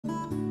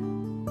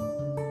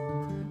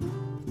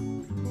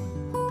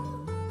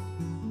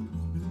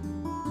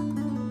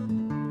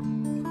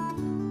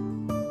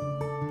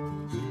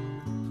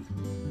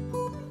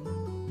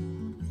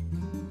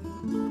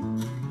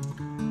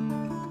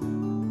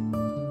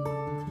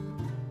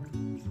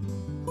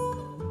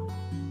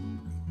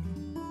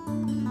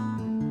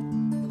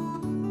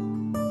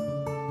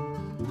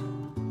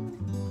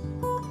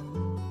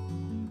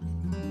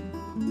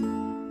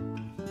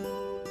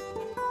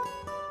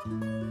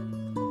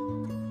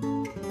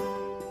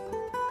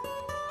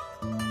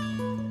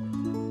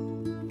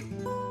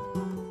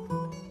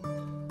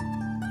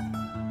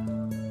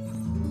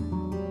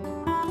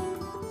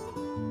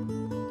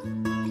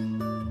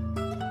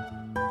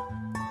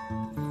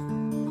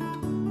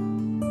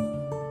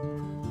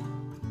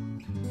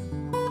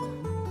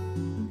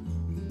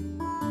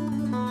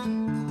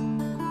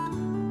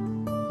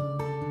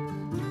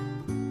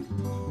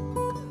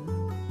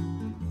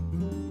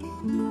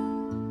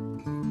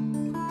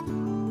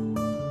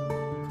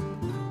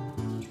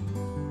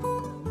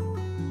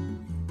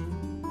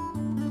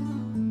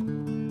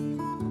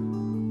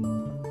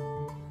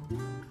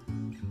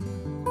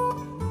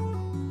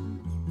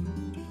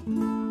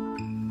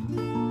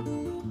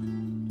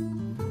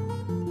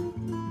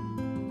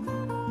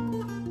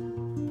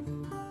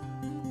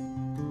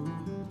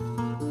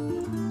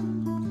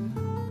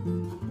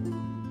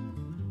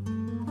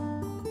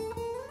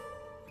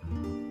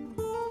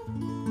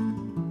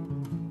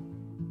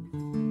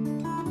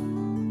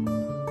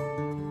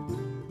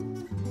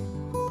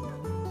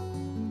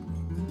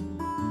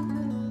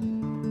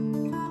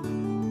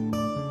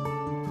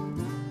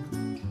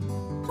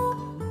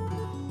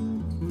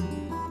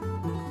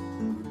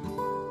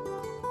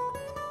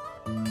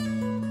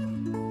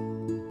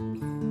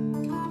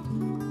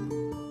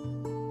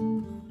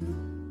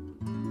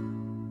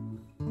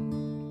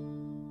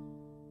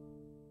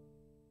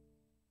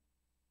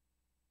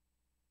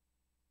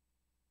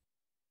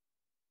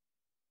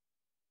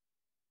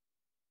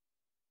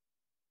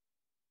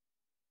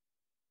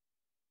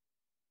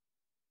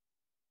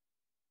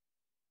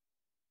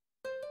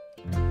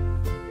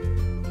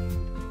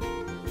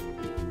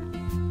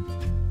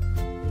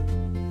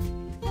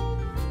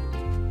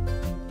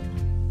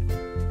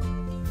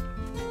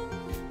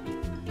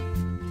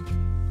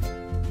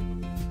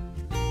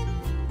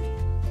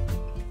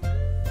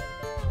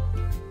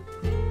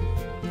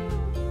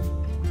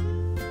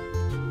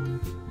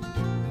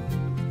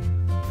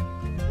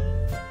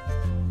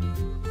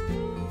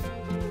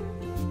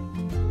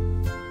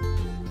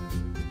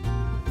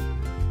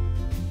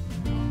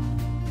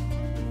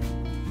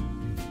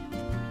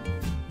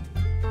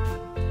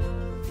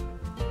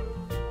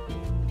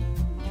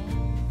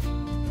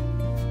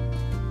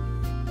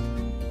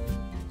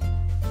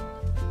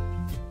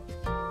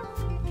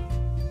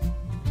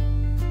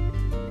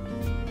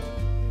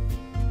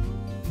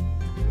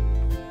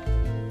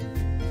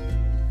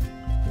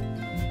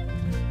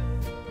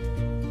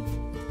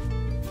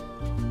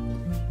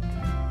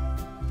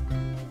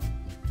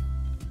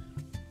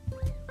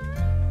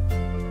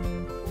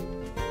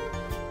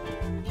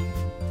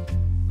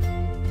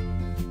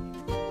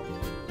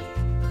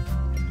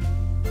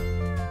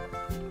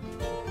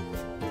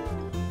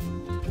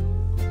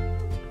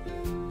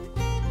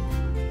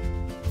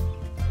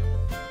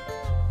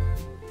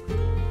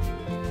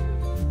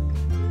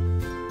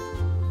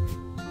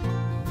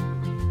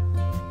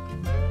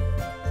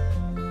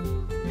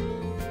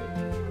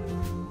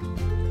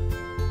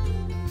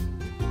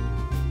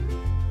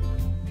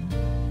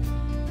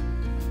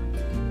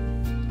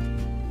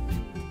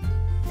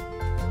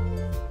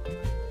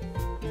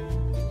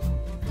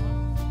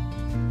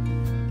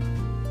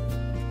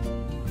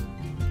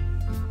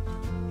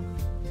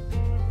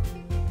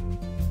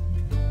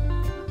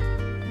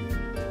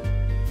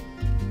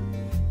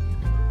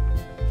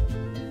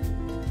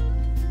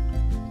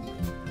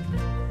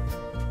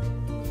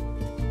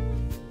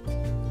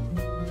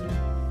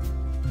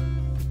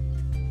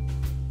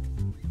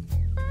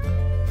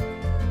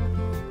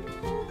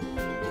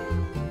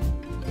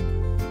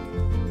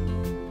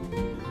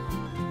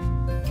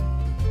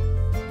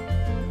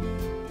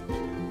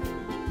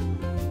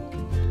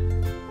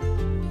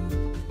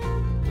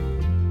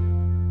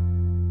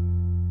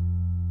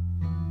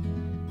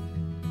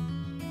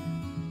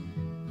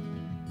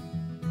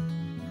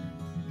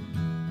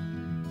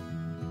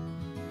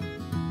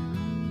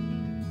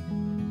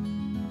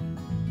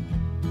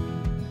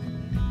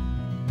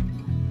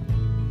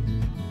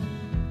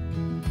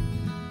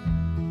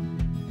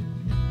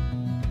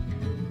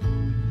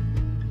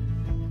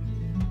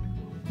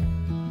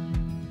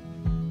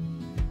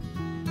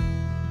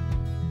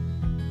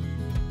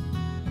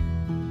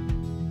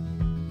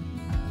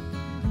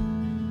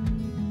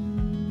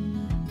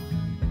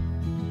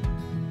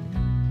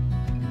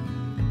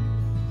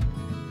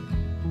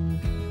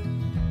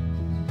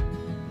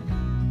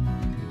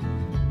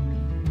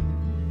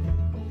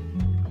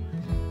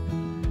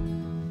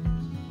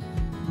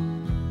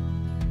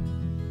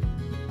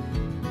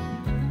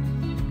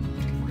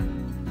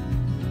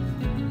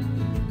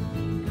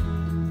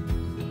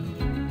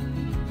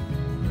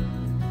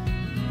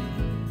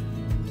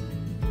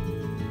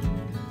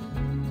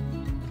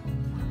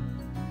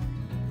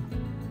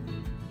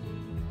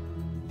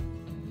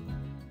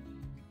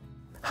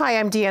Hi,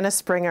 I'm Deanna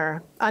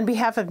Springer. On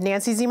behalf of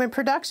Nancy Zeman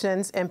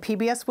Productions and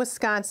PBS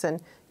Wisconsin,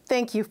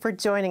 thank you for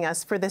joining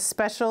us for this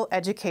special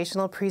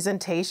educational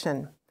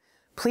presentation.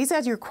 Please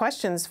add your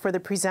questions for the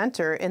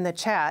presenter in the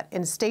chat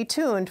and stay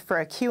tuned for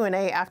a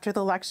Q&A after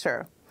the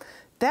lecture.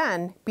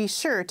 Then be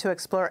sure to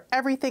explore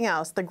everything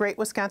else the Great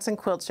Wisconsin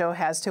Quilt Show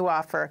has to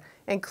offer,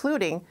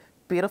 including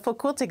beautiful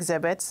quilt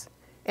exhibits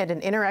and an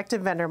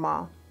interactive vendor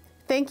mall.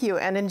 Thank you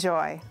and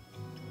enjoy.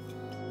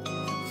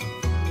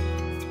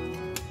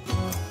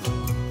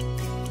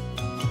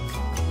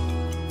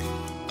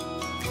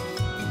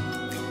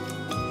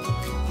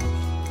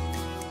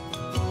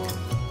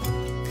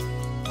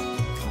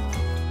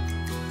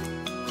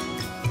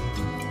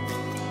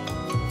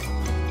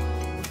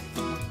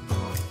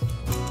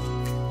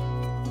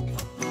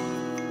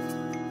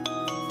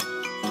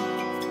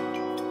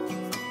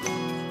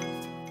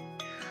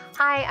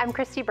 Hi, I'm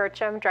Christy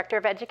Burcham, Director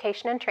of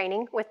Education and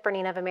Training with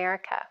Bernina of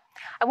America.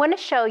 I want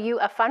to show you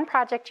a fun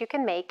project you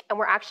can make, and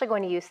we're actually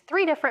going to use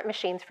 3 different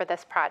machines for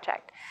this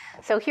project.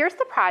 So here's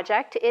the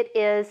project. It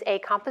is a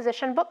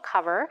composition book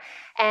cover,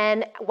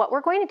 and what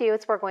we're going to do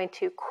is we're going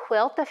to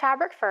quilt the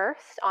fabric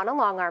first on a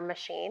longarm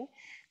machine,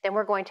 then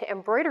we're going to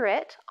embroider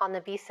it on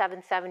the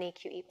B770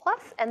 QE+,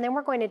 and then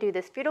we're going to do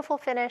this beautiful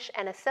finish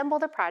and assemble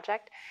the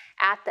project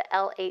at the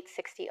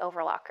L860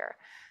 overlocker.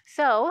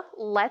 So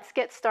let's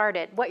get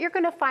started. What you're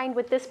going to find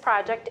with this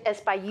project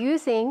is by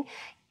using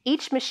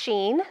each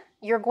machine,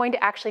 you're going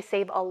to actually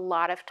save a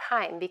lot of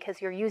time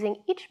because you're using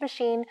each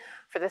machine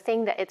for the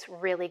thing that it's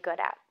really good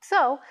at.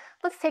 So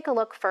let's take a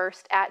look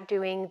first at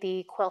doing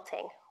the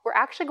quilting. We're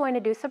actually going to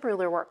do some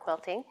ruler work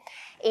quilting.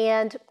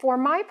 And for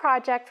my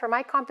project, for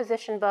my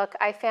composition book,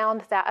 I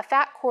found that a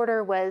fat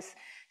quarter was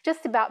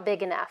just about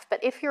big enough.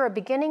 But if you're a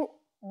beginning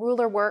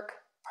ruler work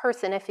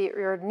person, if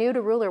you're new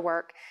to ruler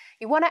work,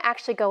 you want to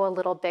actually go a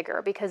little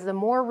bigger because the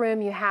more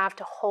room you have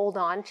to hold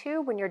on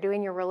to when you're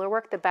doing your ruler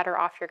work, the better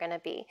off you're going to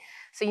be.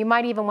 So you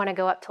might even want to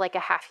go up to like a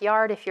 ½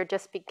 yard if you're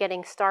just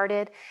getting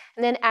started.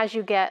 And then as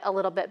you get a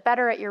little bit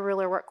better at your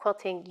ruler work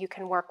quilting, you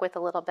can work with a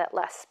little bit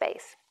less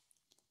space.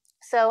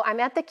 So I'm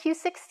at the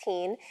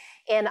Q16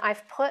 and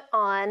I've put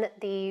on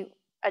the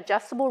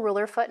adjustable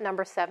ruler foot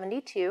number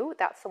 72.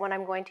 That's the one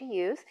I'm going to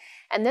use.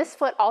 And this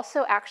foot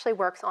also actually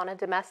works on a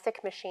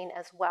domestic machine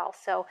as well.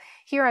 So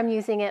here I'm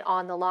using it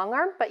on the long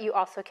arm, but you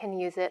also can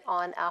use it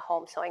on a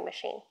home sewing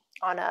machine,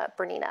 on a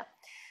Bernina.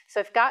 So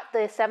I've got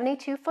the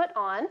 72 foot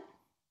on.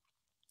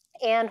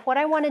 And what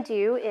I want to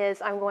do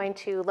is I'm going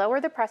to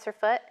lower the presser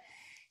foot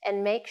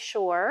and make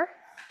sure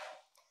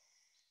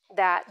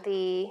that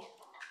the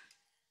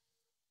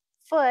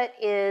foot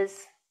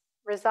is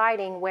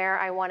residing where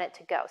I want it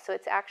to go. So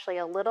it's actually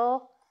a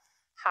little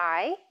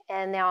high,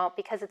 and now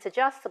because it's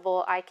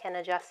adjustable, I can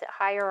adjust it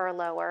higher or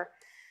lower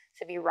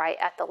to be right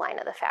at the line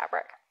of the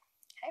fabric.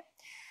 Okay.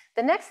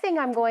 The next thing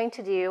I'm going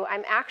to do,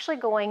 I'm actually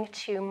going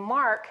to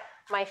mark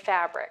my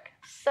fabric.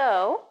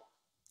 So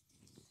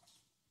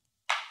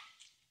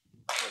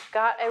we've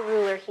got a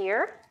ruler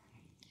here.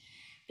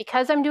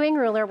 Because I'm doing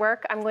ruler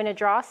work, I'm going to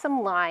draw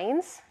some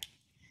lines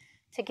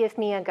to give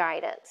me a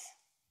guidance.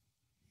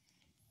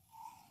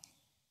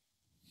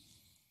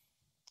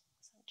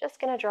 Just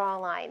going to draw a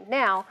line.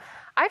 Now,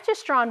 I've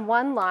just drawn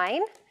one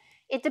line.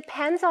 It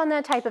depends on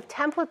the type of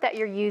template that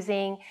you're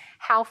using,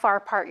 how far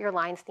apart your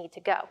lines need to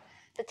go.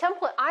 The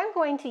template I'm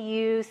going to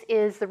use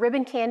is the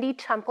Ribbon Candy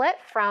template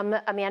from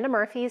Amanda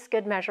Murphy's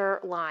Good Measure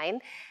line,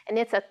 and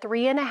it's a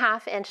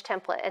 3.5 inch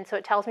template, and so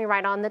it tells me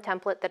right on the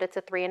template that it's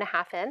a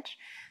 3.5 inch.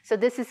 So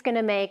this is going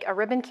to make a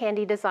Ribbon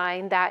Candy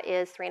design that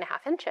is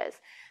 3.5 inches.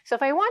 So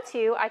if I want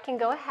to, I can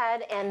go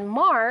ahead and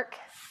mark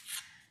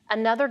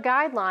another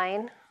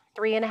guideline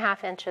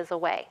 3.5 inches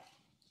away.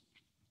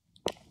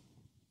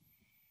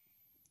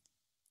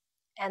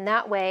 And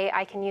that way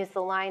I can use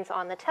the lines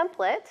on the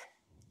template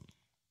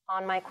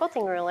on my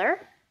quilting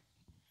ruler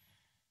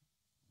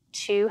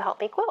to help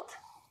me quilt.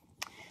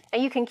 Now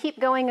you can keep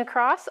going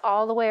across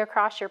all the way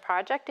across your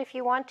project if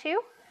you want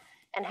to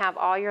and have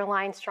all your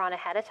lines drawn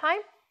ahead of time.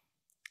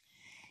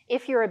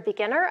 If you're a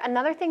beginner,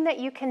 another thing that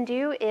you can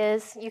do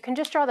is you can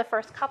just draw the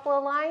first couple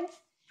of lines,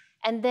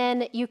 and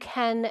then you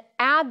can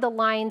add the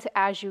lines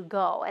as you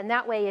go. And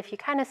that way, if you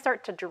kind of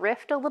start to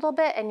drift a little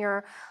bit and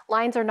your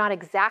lines are not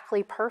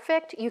exactly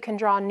perfect, you can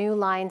draw new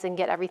lines and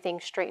get everything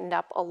straightened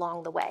up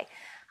along the way.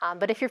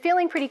 But if you're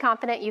feeling pretty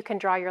confident, you can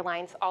draw your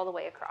lines all the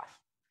way across.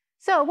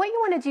 So what you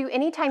want to do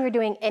anytime you're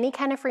doing any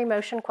kind of free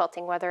motion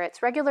quilting, whether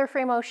it's regular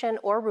free motion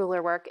or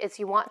ruler work, is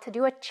you want to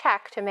do a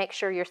check to make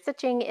sure your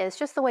stitching is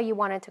just the way you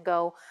want it to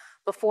go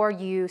before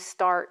you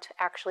start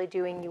actually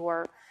doing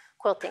your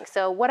quilting.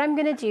 So what I'm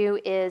going to do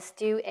is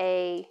do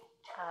a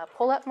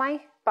pull up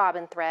my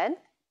bobbin thread,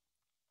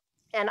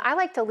 and I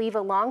like to leave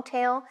a long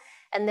tail,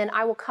 and then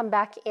I will come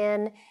back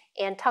in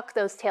and tuck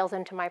those tails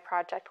into my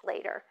project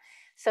later.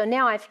 So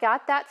now I've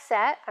got that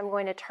set. I'm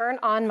going to turn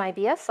on my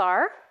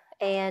BSR,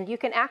 and you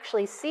can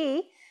actually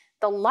see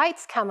the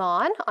lights come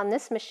on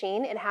this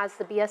machine. It has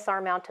the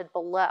BSR mounted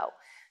below.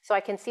 So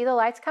I can see the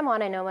lights come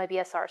on. I know my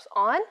BSR's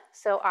on,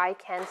 so I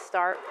can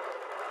start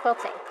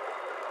quilting.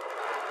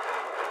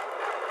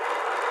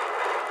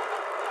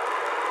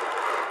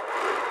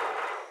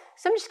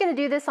 So I'm just going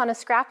to do this on a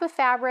scrap of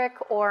fabric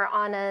or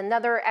on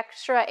another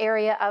extra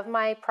area of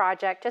my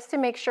project just to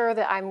make sure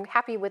that I'm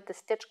happy with the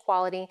stitch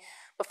quality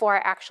before I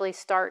actually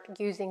start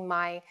using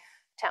my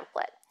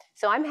template.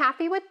 So I'm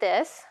happy with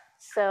this,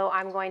 so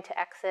I'm going to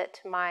exit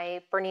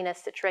my Bernina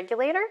stitch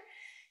regulator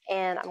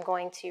and I'm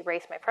going to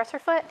raise my presser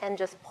foot and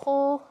just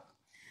pull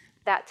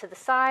that to the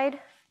side.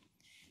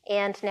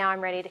 And now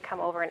I'm ready to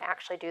come over and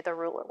actually do the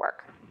ruler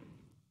work.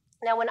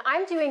 Now when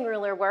I'm doing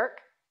ruler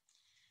work,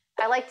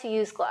 I like to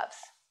use gloves.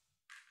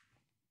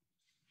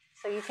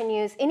 So you can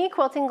use any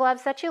quilting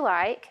gloves that you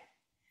like,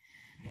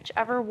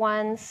 whichever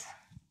ones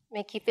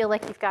make you feel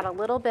like you've got a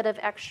little bit of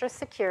extra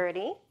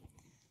security.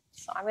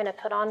 So I'm going to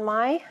put on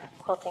my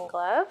quilting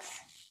gloves.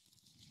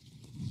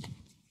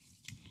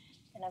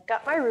 And I've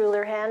got my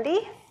ruler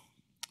handy.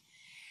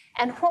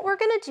 And what we're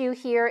going to do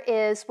here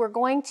is we're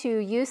going to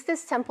use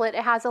this template.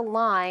 It has a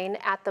line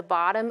at the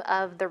bottom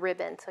of the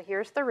ribbon. So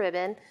here's the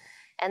ribbon,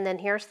 and then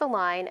here's the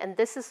line, and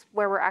this is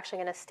where we're actually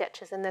going to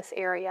stitch, is in this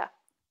area.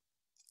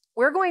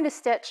 We're going to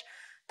stitch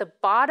the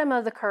bottom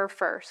of the curve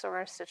first. So we're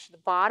going to stitch the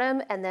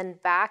bottom and then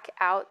back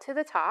out to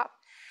the top.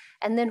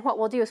 And then what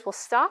we'll do is we'll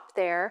stop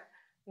there,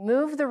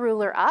 move the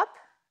ruler up,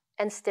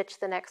 and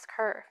stitch the next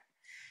curve.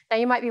 Now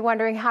you might be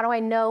wondering, how do I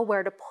know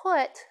where to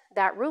put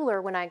that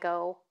ruler when I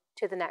go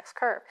to the next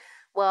curve?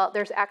 Well,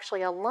 there's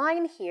actually a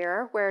line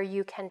here where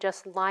you can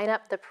just line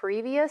up the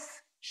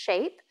previous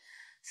shape.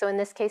 So in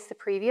this case, the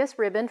previous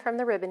ribbon from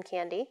the ribbon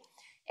candy,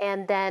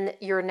 and then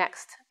your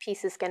next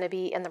piece is going to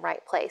be in the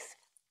right place.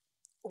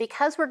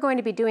 Because we're going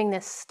to be doing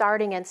this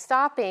starting and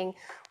stopping,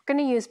 we're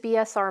going to use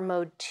BSR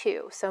mode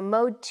 2. So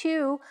mode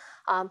 2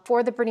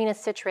 for the Bernina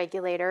stitch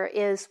regulator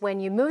is when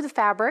you move the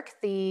fabric,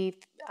 the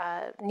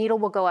needle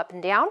will go up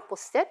and down, will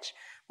stitch.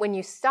 When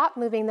you stop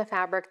moving the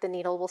fabric, the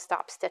needle will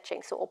stop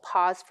stitching. So it will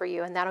pause for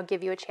you, and that'll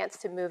give you a chance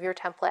to move your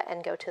template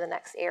and go to the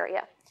next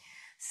area.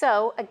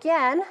 So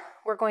again,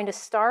 we're going to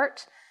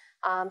start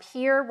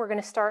here. We're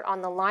going to start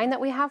on the line that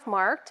we have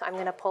marked. I'm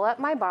going to pull up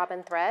my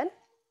bobbin thread.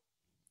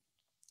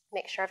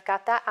 Make sure I've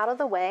got that out of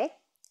the way.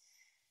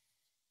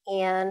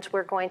 And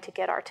we're going to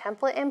get our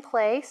template in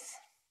place.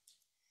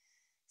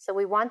 So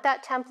we want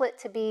that template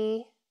to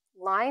be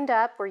lined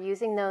up. We're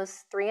using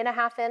those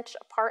 3.5 inch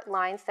apart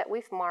lines that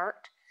we've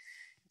marked.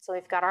 So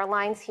we've got our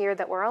lines here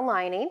that we're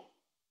aligning.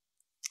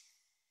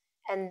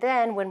 And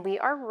then when we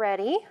are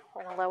ready,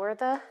 we're going to lower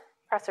the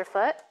presser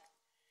foot,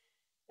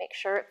 make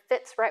sure it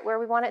fits right where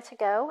we want it to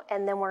go,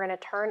 and then we're going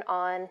to turn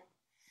on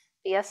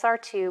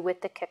BSR2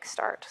 with the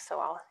kickstart. So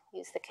I'll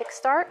use the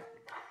kickstart.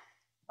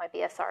 My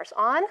BSR's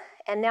on.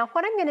 And now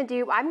what I'm going to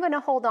do, I'm going to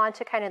hold on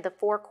to kind of the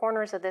 4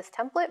 corners of this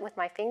template with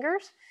my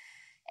fingers,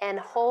 and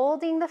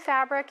holding the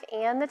fabric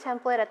and the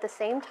template at the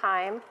same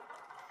time,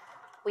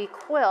 we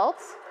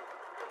quilt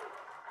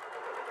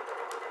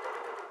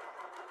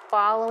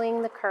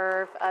following the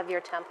curve of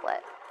your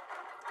template.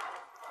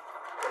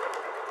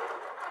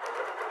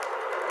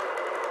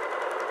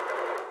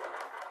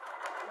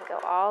 Go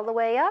all the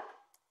way up.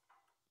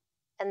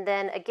 And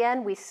then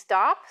again, we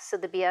stop, so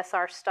the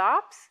BSR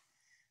stops.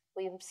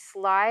 We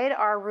slide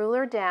our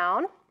ruler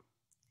down.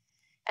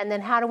 And then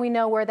how do we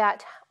know where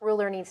that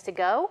ruler needs to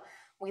go?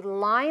 We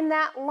line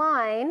that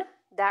line,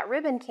 that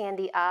ribbon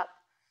candy, up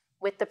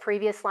with the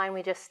previous line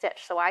we just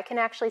stitched. So I can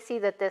actually see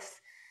that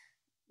this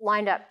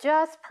lined up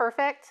just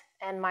perfect,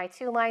 and my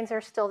 2 lines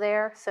are still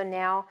there. So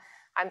now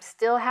I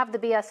still have the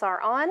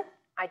BSR on.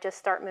 I just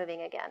start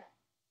moving again.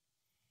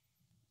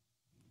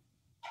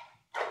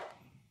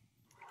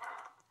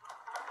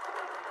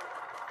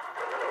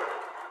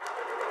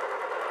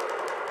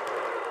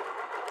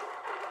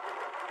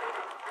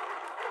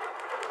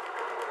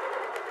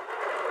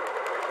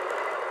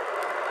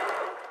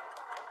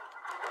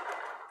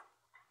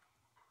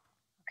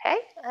 Okay,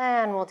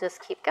 and we'll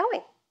just keep going.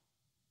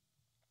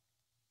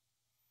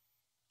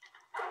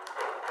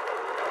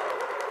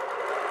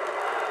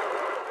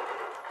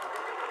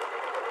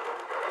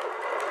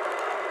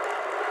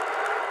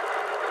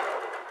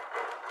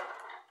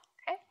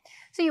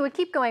 So you would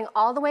keep going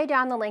all the way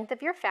down the length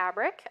of your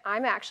fabric.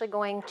 I'm actually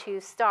going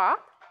to stop.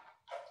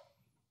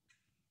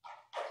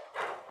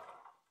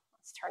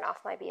 Let's turn off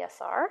my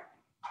BSR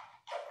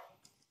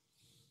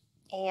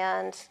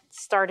and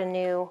start a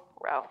new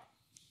row.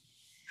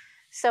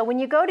 So when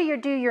you go to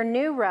do your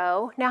new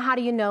row, now how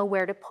do you know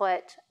where to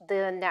put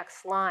the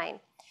next line?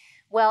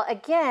 Well,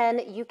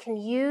 again, you can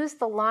use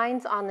the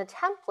lines on the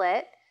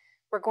template.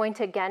 We're going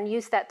to, again,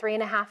 use that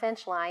 3.5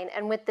 inch line.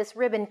 And with this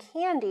ribbon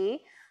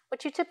candy,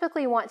 what you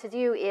typically want to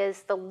do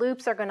is the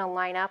loops are going to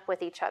line up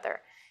with each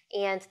other.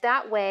 And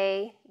that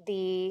way,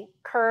 the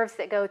curves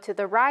that go to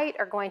the right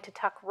are going to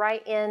tuck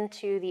right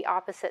into the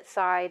opposite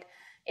side,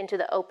 into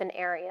the open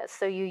areas.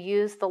 So you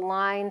use the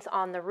lines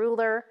on the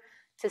ruler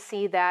to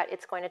see that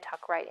it's going to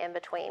tuck right in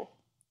between.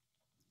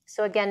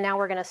 So again, now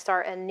we're going to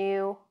start a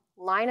new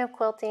line of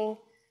quilting,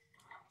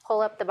 pull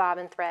up the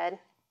bobbin thread.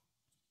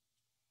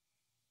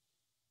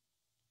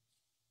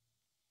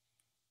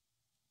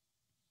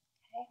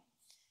 Okay.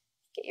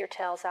 Get your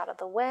tails out of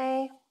the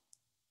way.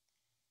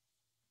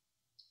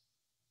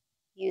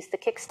 Use the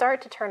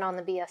kickstart to turn on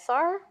the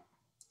BSR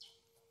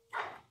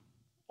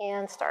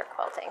and start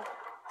quilting.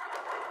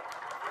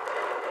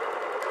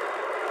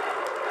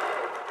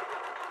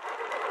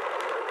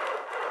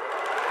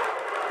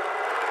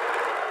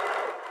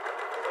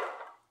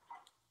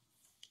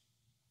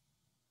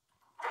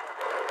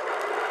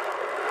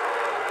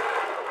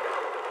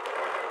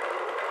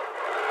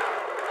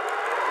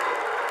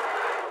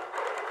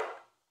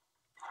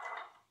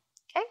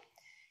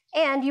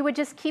 And you would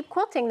just keep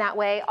quilting that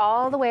way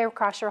all the way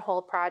across your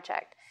whole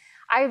project.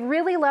 I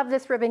really love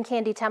this ribbon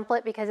candy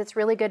template because it's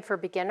really good for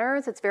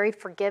beginners. It's very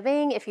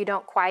forgiving. If you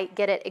don't quite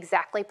get it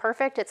exactly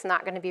perfect, it's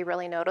not going to be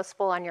really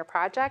noticeable on your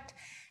project.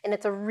 And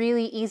it's a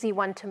really easy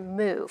one to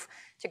move,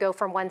 to go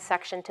from one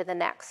section to the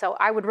next. So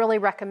I would really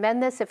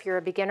recommend this if you're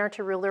a beginner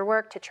to ruler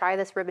work, to try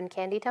this ribbon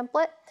candy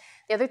template.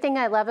 The other thing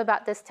I love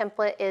about this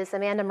template is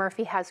Amanda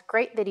Murphy has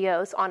great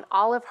videos on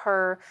all of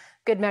her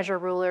good measure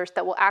rulers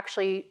that will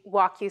actually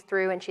walk you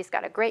through, and she's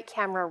got a great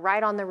camera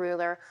right on the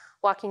ruler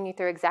walking you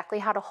through exactly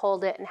how to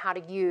hold it and how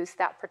to use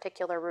that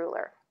particular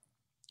ruler.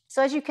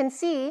 So as you can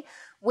see,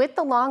 with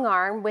the long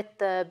arm, with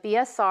the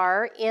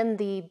BSR in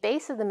the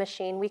base of the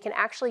machine, we can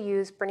actually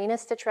use Bernina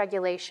stitch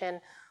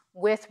regulation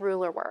with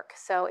ruler work.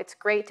 So it's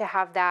great to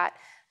have that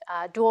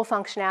dual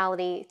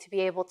functionality to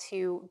be able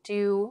to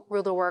do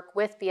ruler work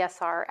with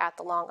BSR at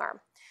the long arm.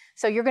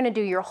 So you're going to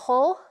do your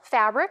whole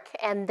fabric,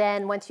 and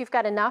then once you've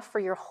got enough for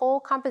your whole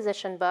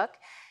composition book,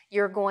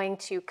 you're going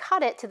to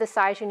cut it to the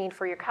size you need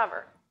for your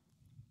cover.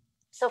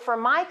 So for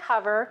my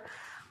cover,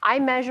 I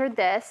measured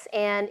this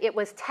and it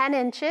was 10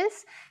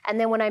 inches. And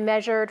then when I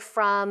measured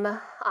from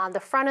the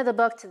front of the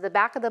book to the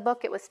back of the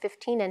book, it was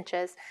 15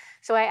 inches.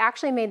 So I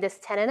actually made this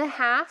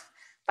 10.5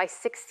 by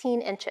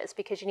 16 inches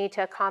because you need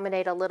to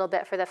accommodate a little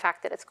bit for the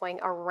fact that it's going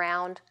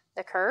around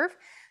the curve.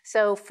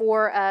 So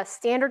for a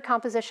standard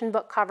composition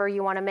book cover,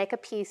 you want to make a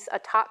piece, a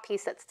top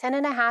piece that's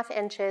 10.5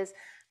 inches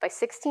by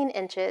 16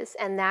 inches,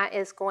 and that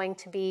is going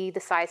to be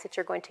the size that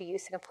you're going to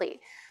use to complete.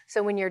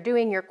 So when you're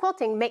doing your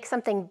quilting, make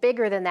something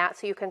bigger than that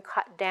so you can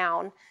cut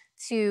down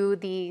to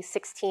the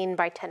 16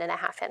 by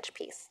 10.5 inch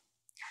piece.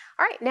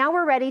 All right, now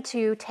we're ready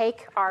to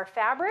take our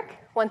fabric.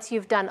 Once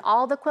you've done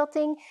all the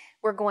quilting,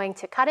 we're going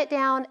to cut it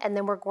down, and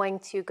then we're going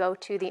to go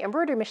to the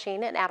embroidery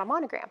machine and add a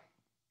monogram.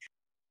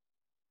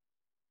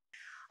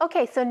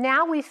 Okay, so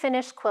now we've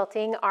finished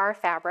quilting our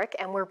fabric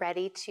and we're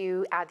ready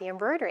to add the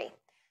embroidery.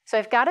 So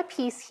I've got a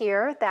piece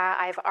here that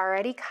I've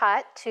already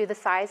cut to the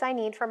size I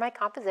need for my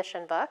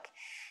composition book,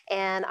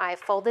 and I've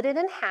folded it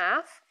in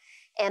half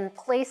and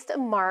placed a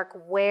mark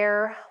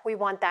where we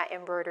want that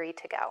embroidery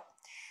to go.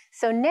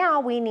 So now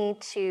we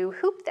need to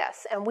hoop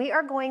this, and we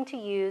are going to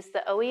use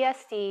the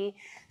OESD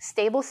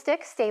Stable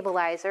Stick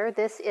Stabilizer.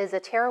 This is a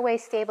tearaway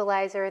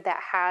stabilizer that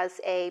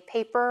has a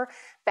paper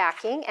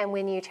backing, and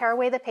when you tear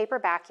away the paper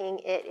backing,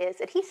 it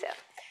is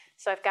adhesive.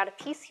 So I've got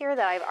a piece here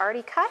that I've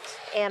already cut,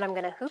 and I'm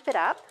going to hoop it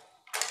up.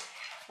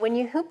 When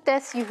you hoop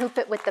this, you hoop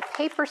it with the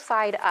paper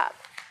side up.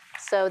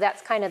 So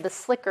that's kind of the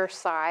slicker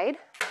side,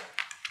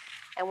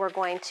 and we're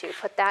going to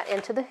put that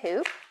into the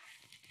hoop.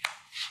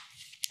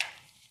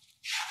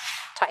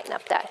 Tighten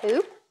up that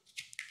hoop.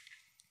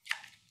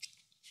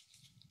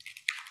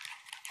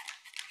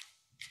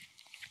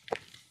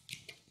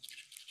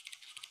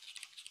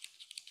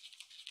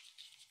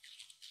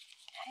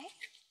 Okay.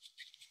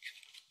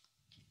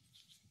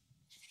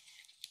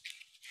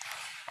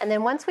 And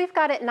then once we've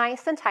got it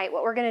nice and tight,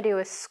 what we're going to do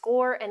is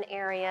score an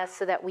area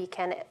so that we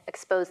can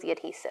expose the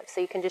adhesive. So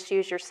you can just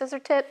use your scissor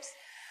tips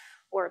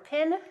or a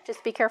pin.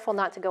 Just be careful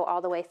not to go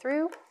all the way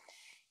through.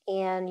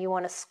 And you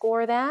want to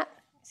score that.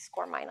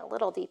 Score mine a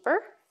little deeper.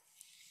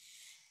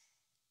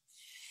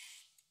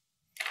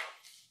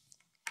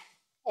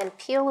 And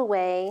peel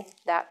away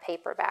that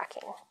paper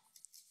backing.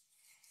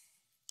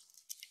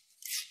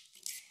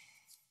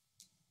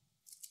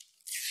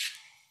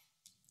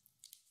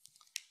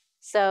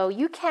 So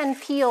you can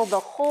peel the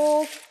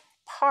whole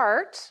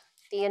part,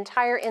 the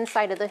entire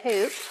inside of the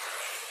hoop,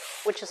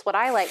 which is what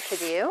I like to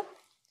do.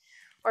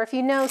 Or if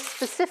you know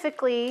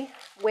specifically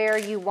where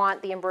you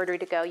want the embroidery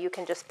to go, you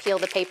can just peel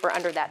the paper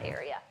under that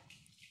area.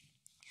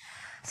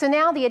 So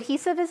now the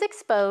adhesive is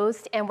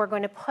exposed, and we're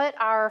going to put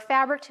our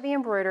fabric to be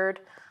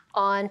embroidered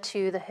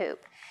onto the hoop.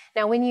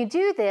 Now when you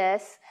do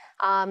this,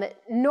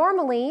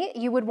 normally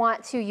you would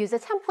want to use a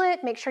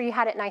template, make sure you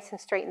had it nice and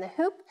straight in the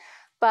hoop,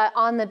 but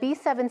on the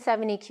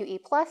B770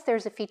 QE Plus,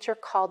 there's a feature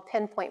called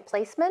pinpoint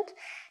placement,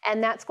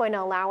 and that's going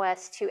to allow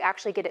us to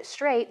actually get it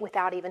straight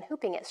without even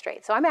hooping it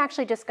straight. So I'm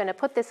actually just going to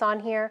put this on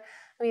here.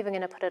 I'm even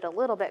going to put it a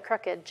little bit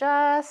crooked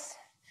just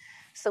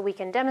so we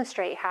can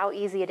demonstrate how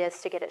easy it is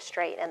to get it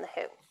straight in the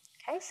hoop.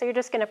 Okay, so you're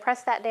just going to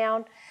press that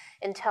down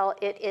until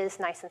it is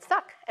nice and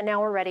stuck. And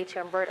now we're ready to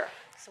embroider.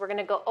 So we're going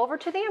to go over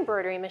to the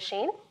embroidery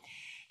machine,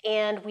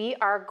 and we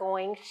are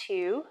going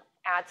to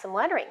add some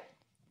lettering.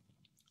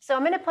 So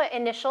I'm going to put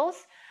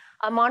initials,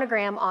 a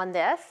monogram on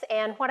this,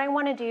 and what I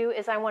want to do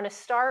is I want to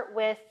start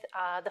with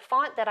the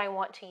font that I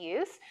want to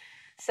use.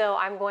 So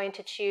I'm going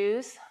to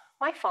choose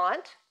my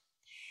font,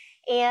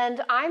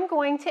 And I'm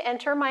going to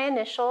enter my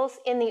initials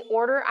in the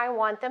order I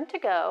want them to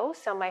go.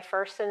 So my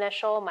first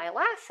initial, my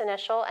last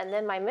initial, and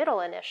then my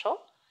middle initial,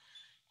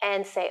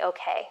 and say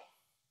OK.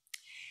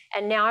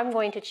 And now I'm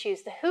going to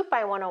choose the hoop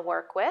I want to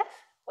work with,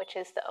 which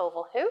is the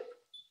oval hoop.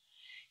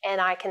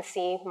 And I can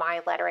see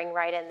my lettering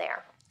right in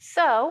there.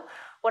 So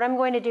what I'm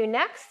going to do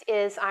next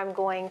is I'm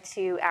going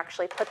to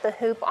actually put the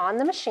hoop on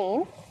the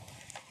machine.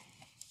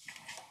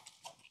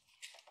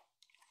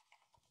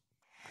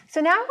 So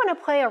now I want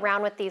to play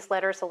around with these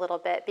letters a little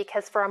bit,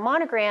 because for a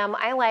monogram,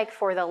 I like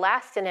for the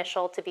last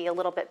initial to be a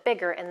little bit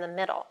bigger in the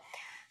middle.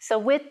 So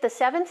with the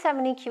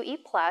 770 QE+,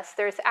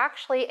 there's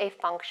actually a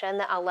function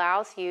that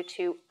allows you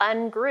to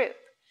ungroup.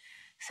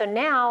 So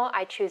now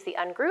I choose the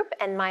ungroup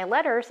and my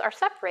letters are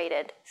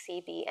separated,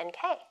 C, B, and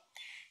K.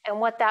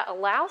 And what that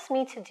allows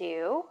me to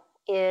do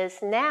is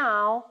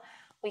now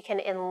we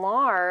can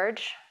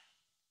enlarge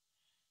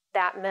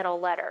that middle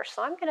letter.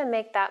 So I'm going to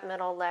make that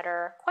middle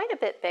letter quite a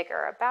bit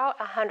bigger, about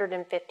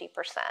 150%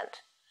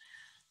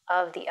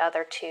 of the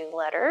other two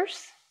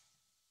letters.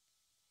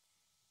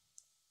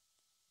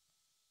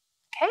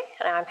 Okay,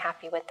 and I'm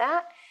happy with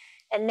that.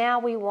 And now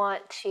we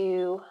want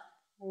to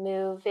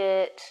move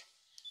it.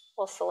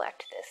 We'll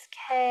select this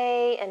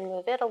K and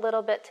move it a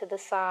little bit to the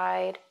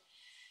side.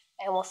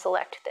 And we'll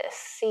select this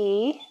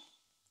C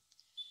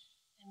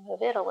and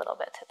move it a little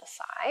bit to the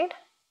side.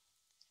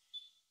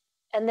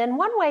 And then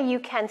one way you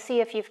can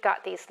see if you've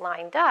got these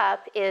lined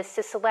up is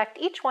to select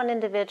each one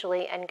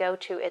individually and go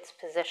to its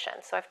position.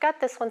 So I've got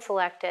this one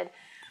selected.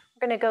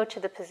 We're going to go to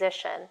the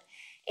position.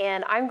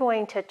 And I'm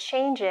going to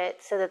change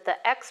it so that the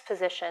X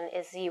position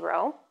is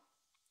 0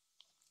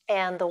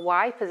 and the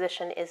Y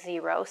position is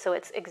 0. So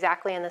it's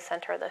exactly in the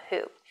center of the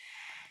hoop.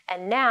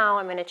 And now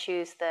I'm going to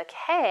choose the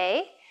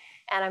K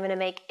and I'm going to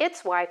make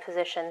its Y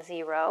position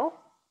 0.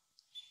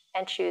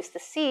 And choose the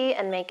C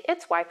and make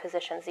its Y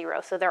position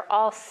 0. So they're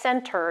all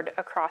centered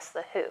across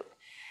the hoop.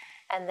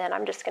 And then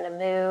I'm just going to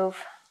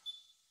move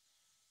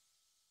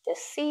this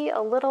C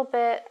a little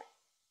bit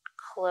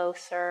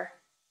closer.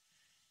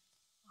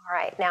 All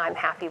right, now I'm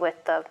happy with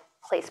the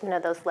placement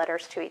of those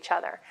letters to each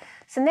other.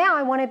 So now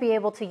I want to be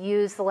able to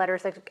use the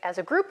letters as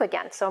a group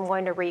again. So I'm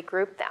going to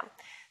regroup them.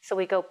 So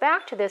we go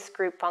back to this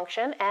group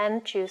function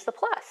and choose the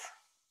plus.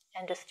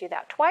 And just do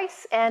that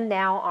twice, and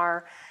now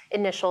our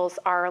initials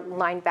are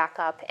lined back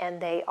up and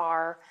they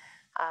are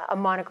a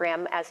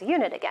monogram as a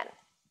unit again.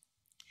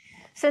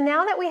 So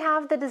now that we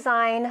have the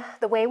design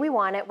the way we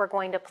want it, we're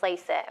going to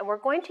place it. And we're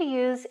going to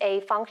use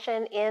a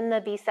function in the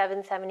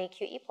B770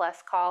 QE+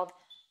 called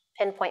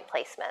pinpoint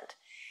placement.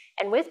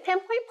 And with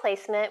pinpoint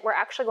placement, we're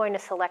actually going to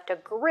select a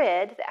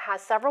grid that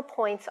has several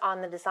points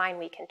on the design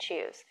we can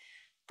choose.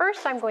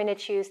 First, I'm going to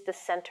choose the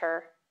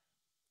center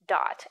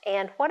dot.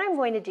 And what I'm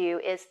going to do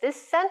is this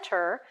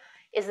center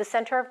is the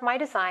center of my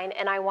design,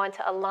 and I want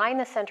to align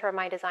the center of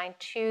my design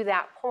to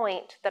that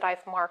point that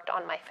I've marked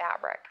on my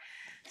fabric.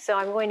 So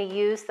I'm going to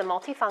use the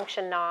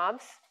multifunction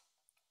knobs.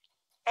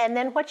 And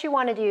then what you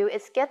want to do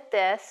is get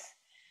this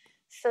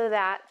so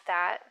that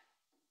that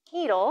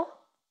needle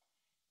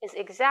is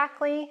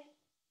exactly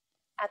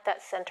at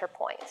that center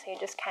point. So you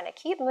just kind of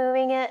keep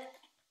moving it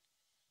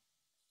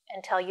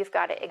until you've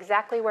got it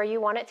exactly where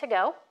you want it to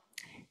go,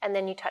 and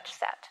then you touch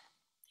set.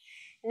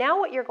 Now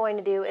what you're going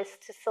to do is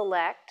to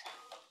select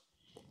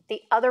the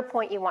other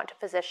point you want to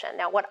position.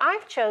 Now what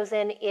I've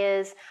chosen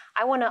is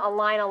I want to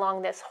align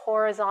along this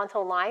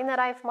horizontal line that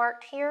I've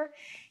marked here,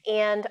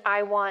 and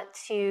I want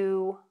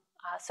to,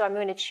 so I'm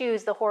going to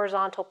choose the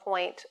horizontal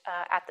point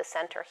at the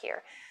center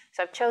here.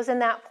 So I've chosen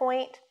that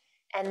point,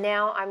 and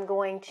now I'm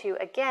going to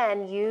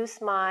again use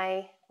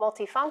my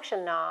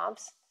multifunction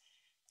knobs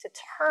to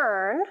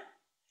turn,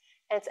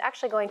 and it's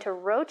actually going to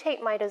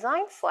rotate my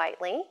design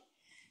slightly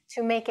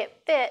to make it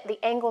fit the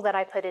angle that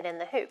I put it in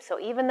the hoop. So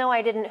even though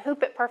I didn't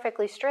hoop it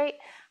perfectly straight,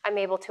 I'm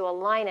able to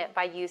align it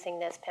by using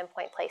this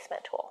pinpoint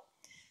placement tool.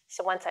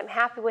 So once I'm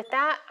happy with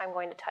that, I'm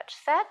going to touch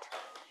set,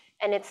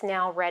 and it's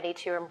now ready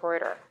to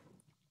embroider.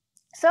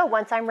 So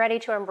once I'm ready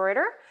to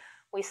embroider,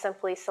 we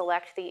simply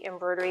select the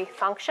embroidery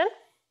function.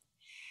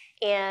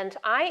 And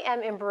I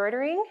am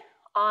embroidering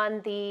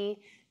on the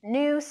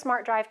new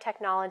Smart Drive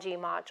technology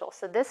module.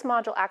 So this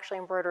module actually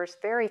embroiders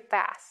very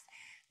fast.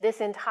 This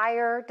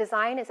entire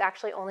design is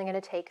actually only going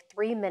to take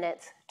 3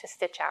 minutes to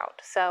stitch out.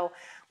 So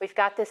we've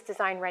got this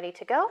design ready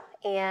to go,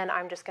 and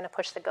I'm just going to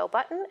push the go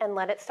button and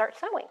let it start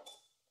sewing.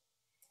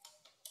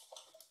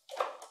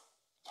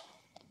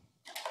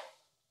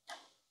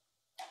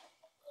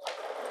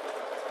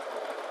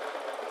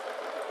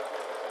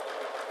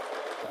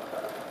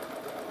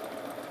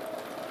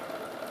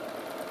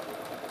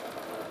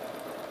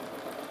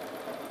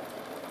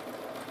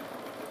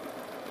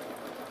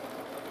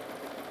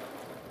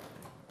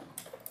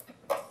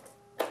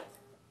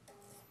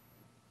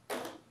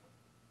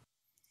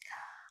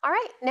 All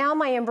right, now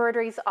my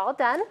embroidery is all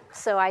done,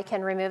 so I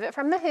can remove it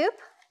from the hoop.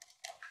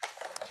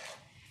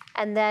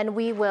 And then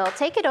we will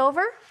take it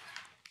over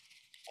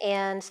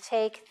and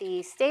take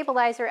the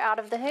stabilizer out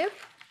of the hoop.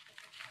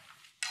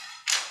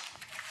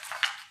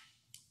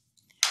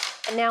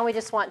 And now we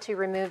just want to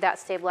remove that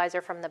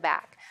stabilizer from the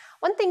back.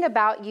 One thing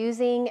about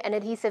using an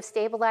adhesive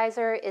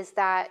stabilizer is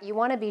that you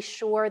want to be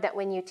sure that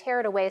when you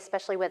tear it away,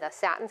 especially with a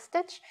satin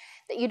stitch,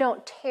 that you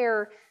don't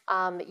tear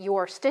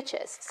your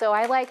stitches. So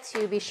I like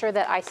to be sure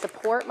that I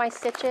support my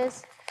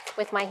stitches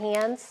with my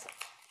hands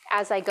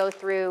as I go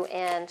through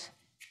and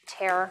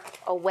tear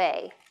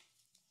away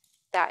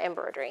that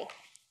embroidery,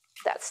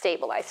 that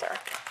stabilizer.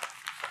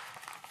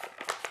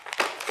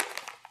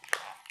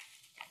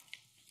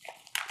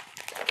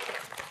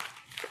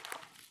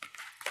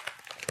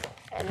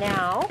 And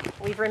now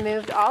we've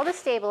removed all the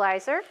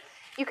stabilizer.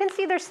 You can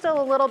see there's still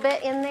a little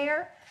bit in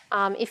there.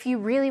 If you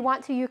really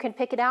want to, you can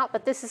pick it out,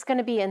 but this is going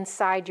to be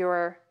inside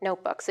your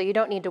notebook, so you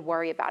don't need to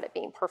worry about it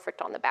being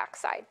perfect on the back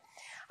side.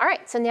 All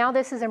right, so now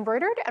this is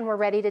embroidered and we're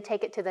ready to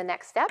take it to the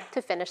next step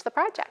to finish the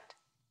project.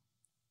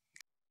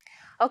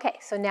 Okay,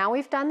 so now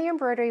we've done the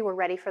embroidery, we're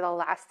ready for the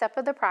last step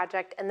of the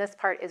project, and this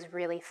part is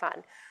really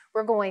fun.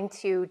 We're going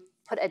to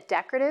put a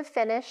decorative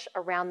finish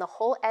around the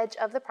whole edge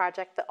of the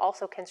project, but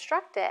also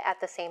construct it at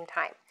the same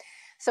time.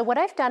 So what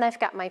I've done, I've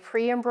got my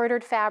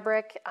pre-embroidered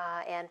fabric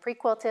and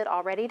pre-quilted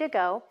all ready to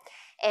go.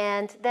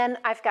 And then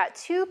I've got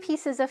 2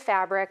 pieces of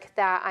fabric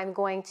that I'm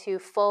going to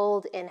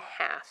fold in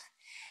half.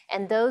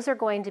 And those are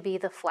going to be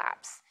the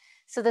flaps.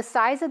 So the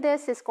size of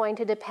this is going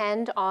to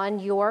depend on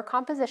your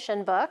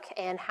composition book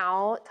and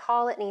how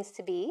tall it needs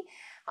to be.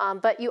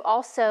 But you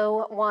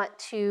also want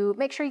to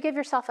make sure you give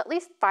yourself at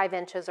least 5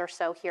 inches or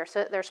so here, so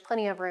that there's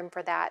plenty of room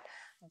for that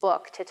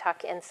book to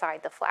tuck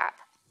inside the flap.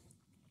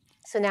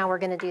 So now we're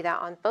going to do that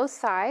on both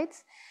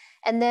sides.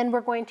 And then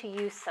we're going to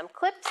use some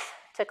clips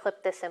to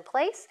clip this in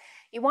place.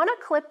 You want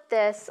to clip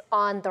this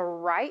on the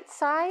right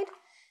side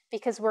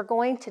because we're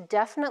going to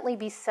definitely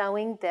be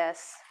sewing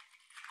this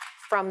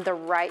from the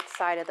right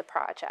side of the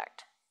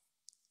project.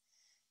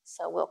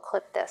 So we'll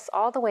clip this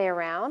all the way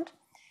around.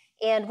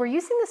 And we're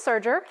using the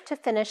serger to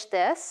finish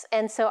this.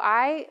 And so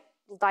I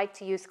like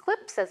to use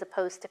clips as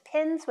opposed to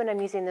pins when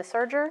I'm using the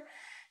serger,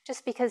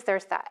 just because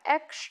there's that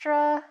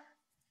extra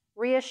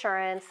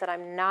reassurance that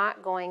I'm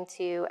not going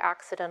to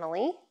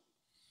accidentally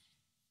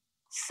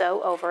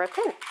sew over a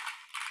pin.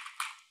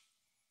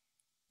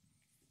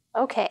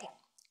 Okay,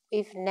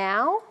 we've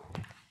now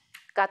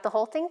got the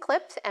whole thing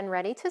clipped and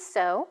ready to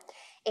sew.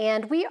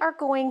 And we are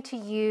going to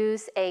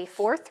use a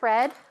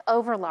 4-thread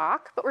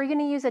overlock, but we're going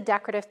to use a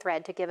decorative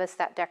thread to give us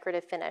that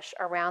decorative finish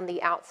around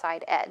the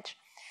outside edge.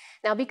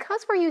 Now,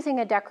 because we're using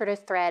a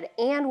decorative thread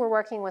and we're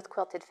working with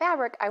quilted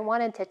fabric, I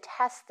wanted to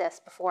test this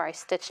before I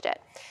stitched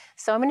it.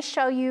 So I'm going to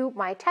show you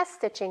my test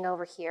stitching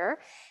over here.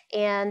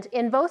 And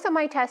in both of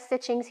my test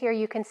stitchings here,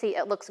 you can see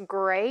it looks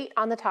great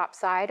on the top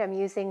side. I'm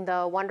using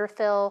the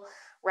Wonderfill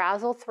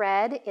Razzle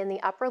thread in the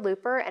upper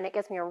looper, and it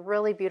gives me a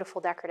really beautiful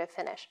decorative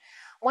finish.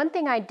 One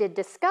thing I did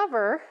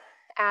discover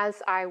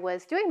as I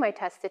was doing my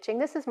test stitching,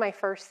 this is my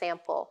first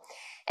sample,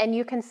 and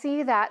you can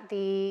see that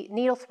the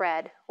needle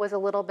thread was a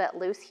little bit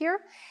loose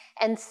here.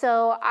 And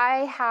so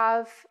I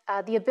have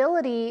the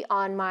ability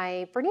on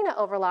my Bernina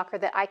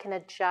overlocker that I can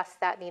adjust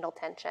that needle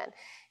tension.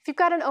 If you've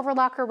got an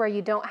overlocker where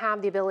you don't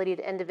have the ability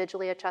to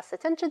individually adjust the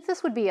tensions,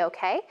 this would be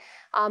okay.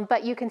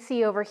 But you can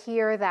see over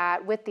here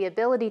that with the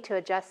ability to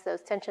adjust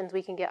those tensions,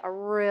 we can get a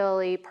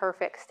really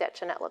perfect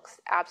stitch, and it looks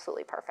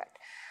absolutely perfect.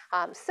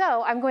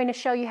 So I'm going to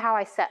show you how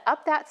I set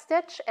up that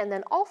stitch, and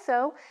then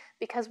also,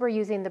 because we're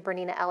using the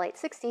Bernina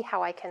L860,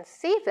 how I can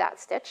save that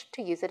stitch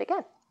to use it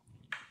again.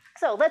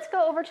 So let's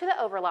go over to the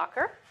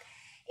overlocker,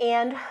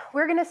 and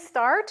we're going to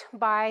start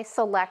by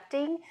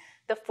selecting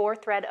the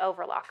 4-thread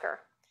overlocker,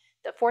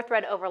 the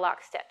 4-thread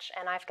overlock stitch,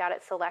 and I've got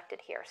it selected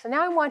here. So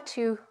now I want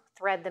to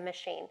thread the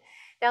machine.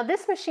 Now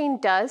this machine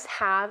does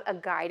have a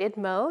guided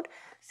mode,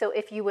 so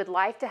if you would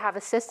like to have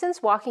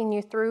assistance walking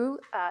you through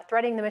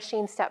threading the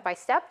machine step by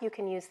step, you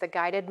can use the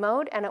guided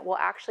mode, and it will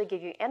actually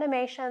give you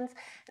animations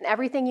and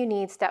everything you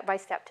need step by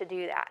step to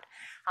do that.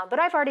 But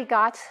I've already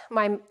got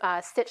my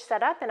stitch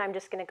set up, and I'm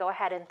just going to go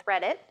ahead and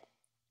thread it.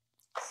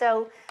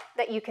 So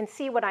that you can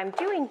see what I'm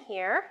doing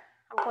here,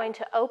 I'm going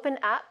to open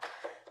up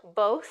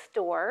both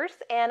doors,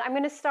 and I'm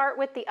going to start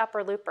with the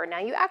upper looper. Now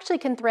you actually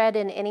can thread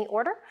in any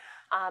order,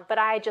 but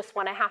I just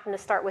want to happen to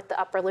start with the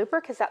upper looper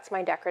because that's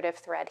my decorative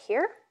thread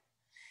here.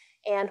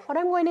 And what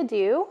I'm going to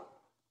do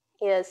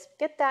is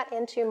get that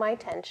into my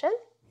tension.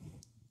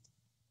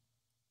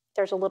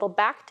 There's a little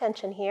back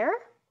tension here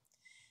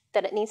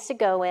that it needs to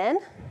go in,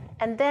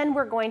 and then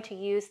we're going to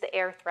use the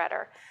air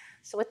threader.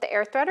 So with the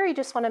air threader, you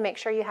just want to make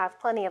sure you have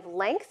plenty of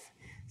length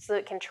so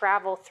it can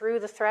travel through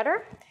the threader.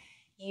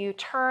 You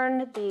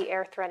turn the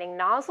air threading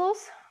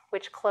nozzles,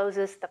 which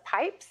closes the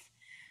pipes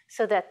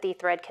so that the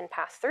thread can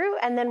pass through.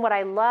 And then what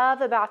I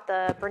love about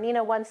the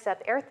Bernina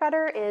one-step air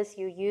threader is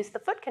you use the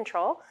foot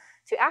control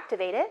to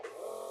activate it,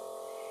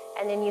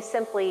 and then you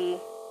simply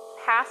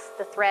pass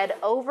the thread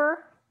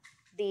over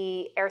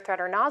the air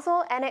threader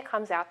nozzle and it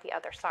comes out the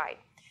other side.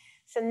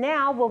 So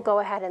now we'll go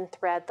ahead and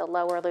thread the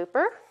lower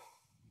looper.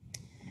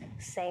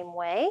 Same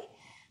way.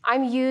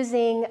 I'm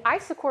using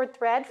isocord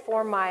thread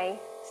for my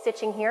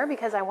stitching here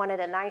because I wanted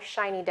a nice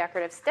shiny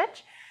decorative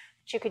stitch,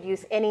 You could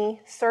use any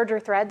serger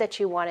thread that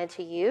you wanted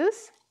to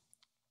use.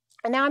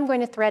 And now I'm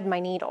going to thread my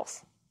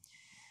needles.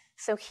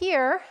 So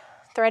here,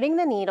 threading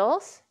the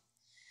needles,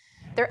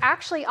 they're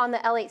actually on the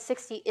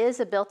L860 is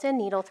a built-in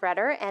needle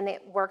threader, and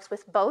it works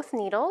with both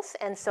needles.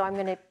 And so I'm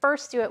going to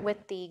first do it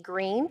with the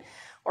green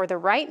or the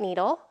right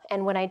needle.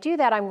 And when I do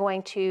that, I'm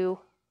going to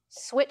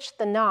switch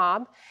the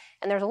knob,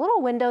 and there's a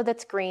little window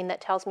that's green that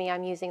tells me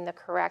I'm using the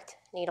correct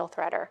needle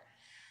threader.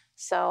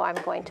 So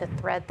I'm going to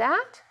thread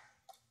that.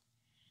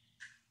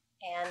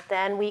 And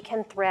then we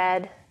can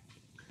thread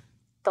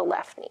the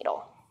left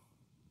needle.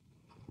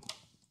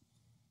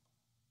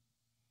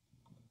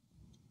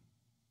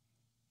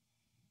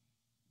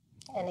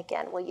 And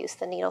again, we'll use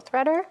the needle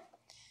threader,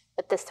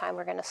 but this time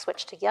we're going to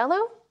switch to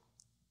yellow.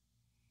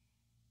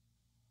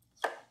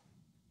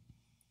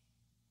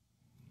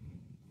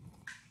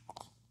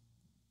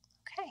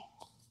 Okay.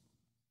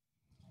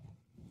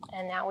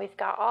 And now we've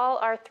got all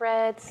our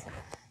threads,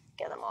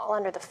 get them all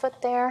under the foot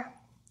there.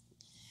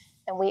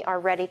 And we are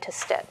ready to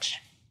stitch.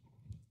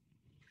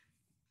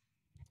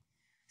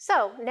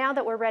 So now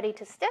that we're ready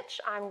to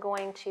stitch, I'm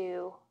going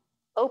to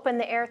open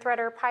the air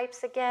threader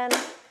pipes again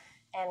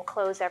and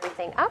close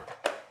everything up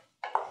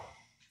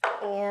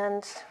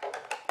and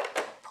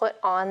put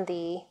on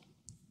the,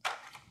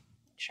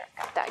 sure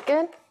I got that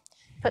good,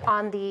 put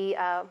on the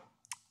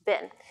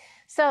bin.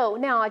 So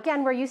now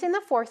again, we're using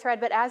the 4 thread,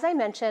 but as I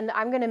mentioned,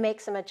 I'm going to make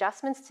some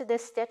adjustments to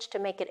this stitch to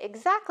make it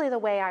exactly the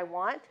way I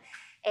want.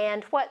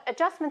 And what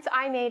adjustments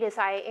I made is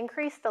I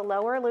increased the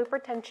lower loop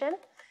retention,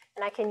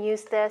 and I can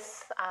use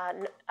this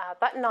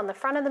button on the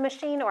front of the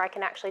machine, or I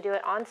can actually do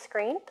it on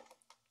screen.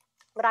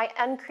 But I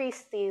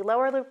increased the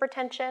lower loop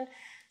retention, and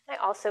I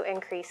also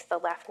increased the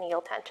left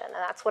needle tension, and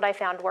that's what I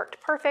found worked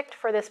perfect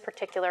for this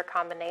particular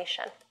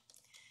combination.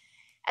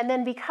 And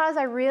then because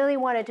I really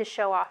wanted to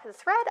show off the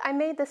thread, I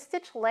made the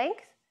stitch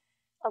length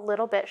a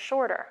little bit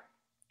shorter.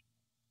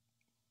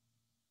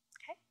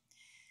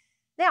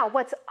 Now,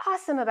 what's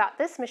awesome about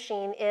this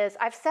machine is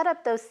I've set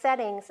up those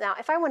settings. Now,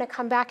 if I want to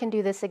come back and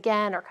do this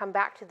again or come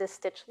back to this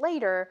stitch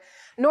later,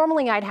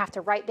 normally I'd have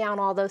to write down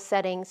all those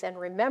settings and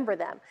remember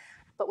them.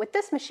 But with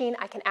this machine,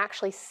 I can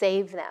actually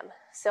save them.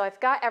 So I've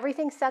got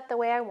everything set the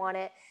way I want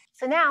it.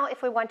 So now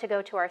if we want to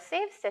go to our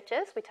saved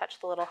stitches, we touch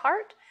the little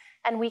heart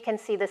and we can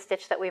see the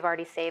stitch that we've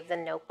already saved, the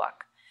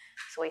notebook.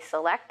 So we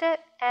select it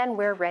and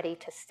we're ready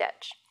to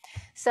stitch.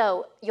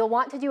 So you'll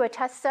want to do a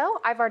test sew.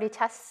 I've already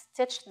test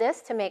stitched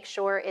this to make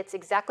sure it's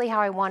exactly how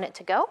I want it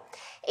to go.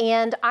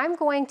 And I'm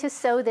going to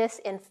sew this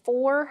in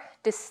 4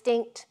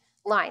 distinct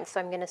lines. So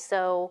I'm going to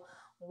sew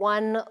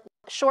one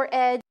short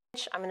edge,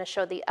 I'm going to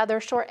sew the other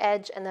short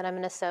edge, and then I'm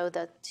going to sew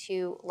the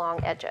 2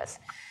 long edges.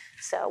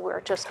 So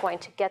we're just going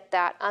to get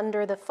that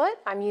under the foot.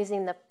 I'm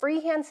using the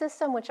freehand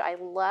system, which I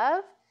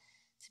love,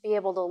 to be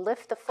able to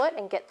lift the foot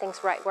and get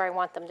things right where I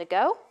want them to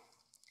go.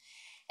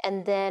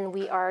 And then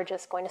we are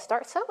just going to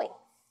start sewing.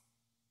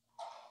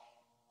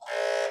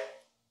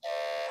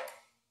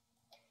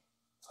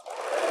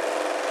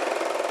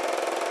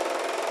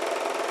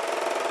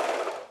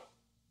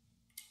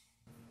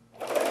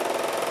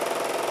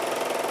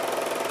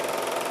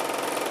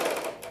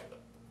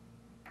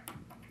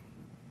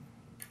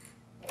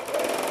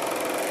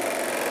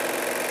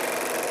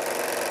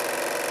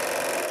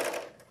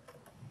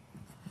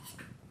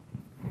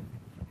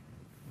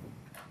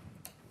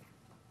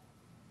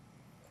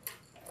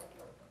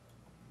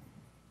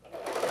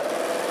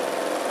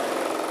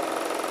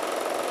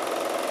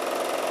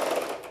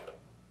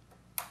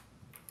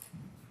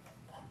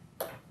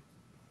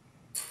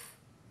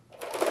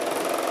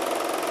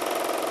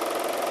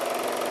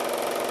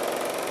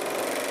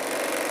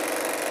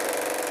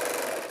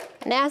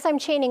 And as I'm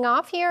chaining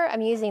off here,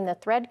 I'm using the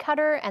thread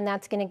cutter, and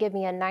that's going to give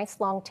me a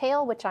nice long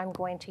tail, which I'm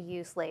going to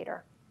use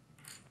later.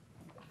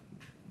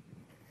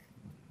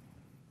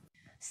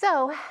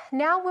 So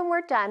now when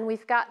we're done,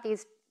 we've got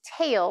these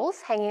tails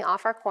hanging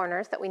off our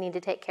corners that we need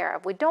to take care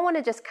of. We don't want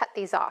to just cut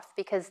these off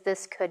because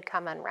this could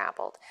come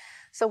unraveled.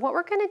 So what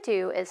we're going to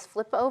do is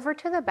flip over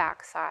to the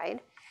back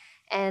side,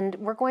 and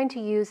we're going to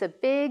use a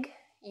big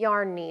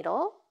yarn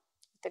needle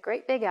with a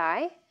great big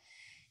eye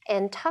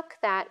and tuck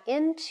that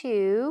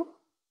into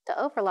the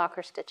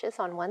overlocker stitches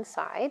on one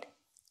side.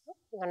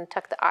 I'm going to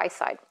tuck the eye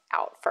side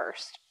out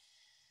first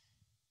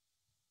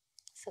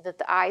so that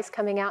the eye is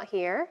coming out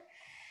here,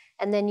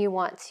 and then you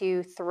want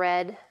to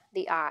thread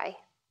the eye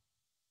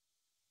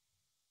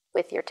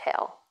with your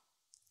tail,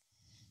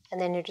 and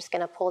then you're just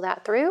going to pull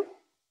that through,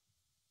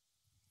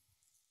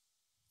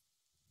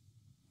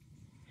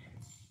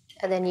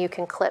 and then you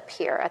can clip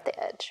here at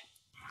the edge.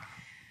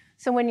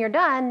 So when you're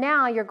done,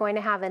 now you're going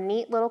to have a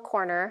neat little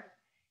corner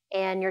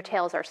and your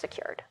tails are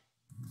secured.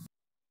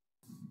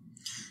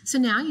 So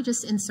now you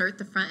just insert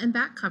the front and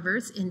back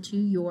covers into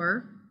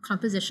your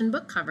composition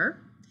book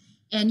cover,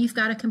 and you've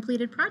got a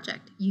completed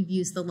project. You've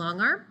used the long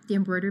arm, the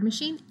embroidery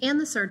machine, and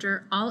the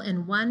serger all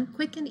in one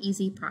quick and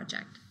easy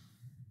project.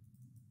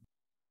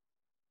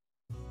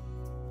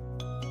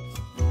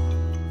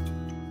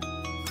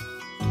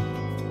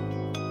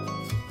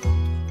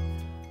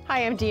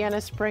 Hi, I'm Deanna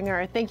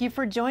Springer. Thank you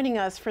for joining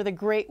us for the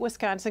Great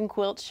Wisconsin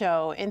Quilt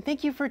Show. And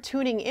thank you for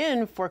tuning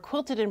in for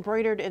Quilted,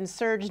 Embroidered, and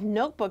Serged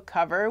notebook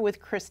cover with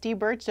Christy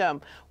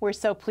Burcham. We're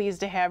so pleased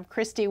to have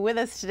Christy with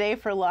us today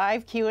for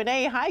live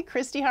Q&A. Hi,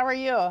 Christy, how are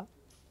you?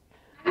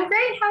 I'm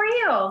great. How are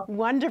you?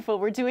 Wonderful.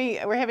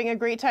 We're having a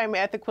great time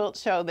at the Quilt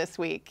Show this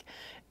week.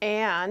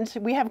 And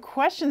we have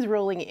questions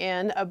rolling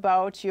in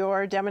about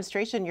your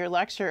demonstration, your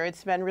lecture.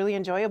 It's been really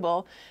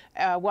enjoyable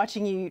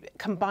watching you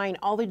combine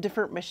all the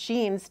different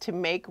machines to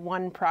make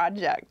one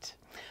project.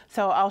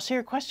 So I'll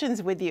share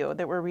questions with you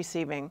that we're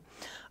receiving.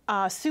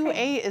 Sue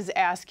A is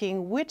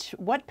asking,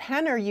 what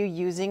pen are you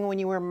using when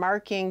you were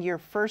marking your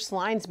first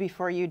lines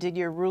before you did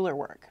your ruler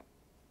work?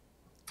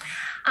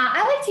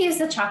 I like to use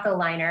the Choco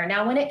Liner.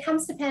 Now, when it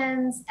comes to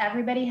pens,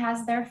 everybody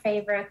has their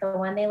favorite, the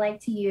one they like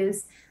to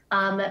use.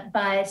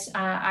 But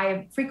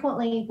I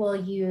frequently will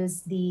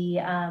use the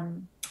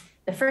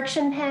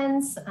friction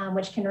pens,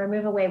 which can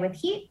remove away with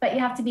heat, but you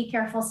have to be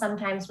careful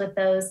sometimes with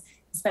those,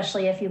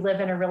 especially if you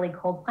live in a really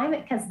cold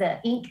climate, because the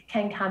ink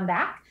can come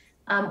back,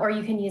 or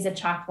you can use a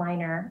chalk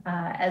liner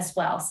as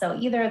well. So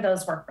either of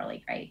those work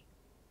really great.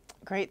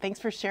 Great, thanks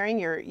for sharing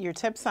your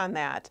tips on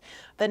that.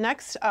 The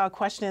next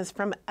question is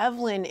from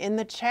Evelyn in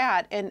the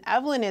chat, and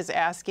Evelyn is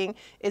asking,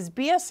 is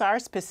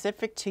BSR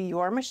specific to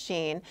your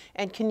machine,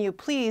 and can you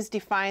please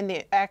define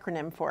the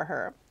acronym for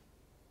her?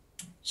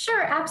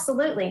 Sure,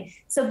 absolutely.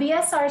 So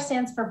BSR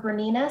stands for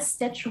Bernina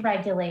Stitch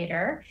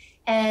Regulator,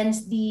 and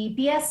the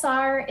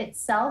BSR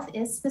itself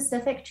is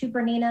specific to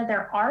Bernina.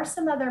 There are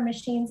some other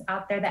machines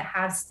out there that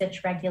have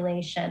stitch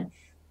regulation,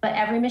 but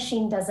every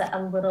machine does it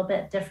a little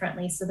bit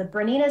differently. So the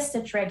Bernina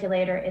Stitch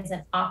Regulator is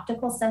an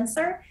optical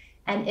sensor,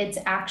 and it's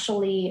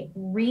actually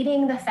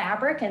reading the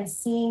fabric and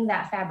seeing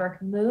that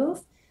fabric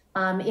move.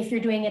 If you're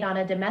doing it on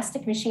a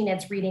domestic machine,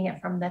 it's reading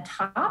it from the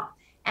top.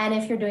 And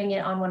if you're doing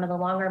it on one of the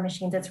longarm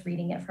machines, it's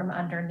reading it from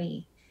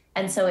underneath.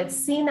 And so it's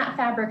seeing that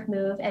fabric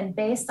move, and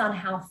based on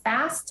how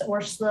fast or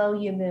slow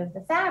you move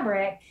the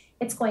fabric,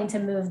 it's going to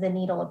move the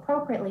needle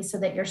appropriately so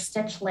that your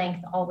stitch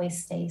length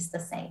always stays the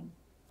same.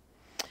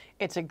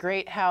 It's a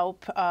great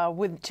help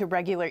to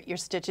regulate your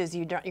stitches.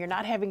 You're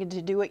not having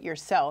to do it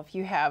yourself.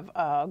 You have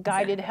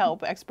guided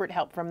help, expert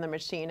help from the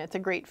machine. It's a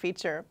great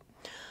feature.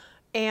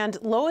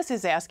 And Lois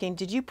is asking,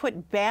 did you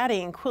put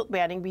quilt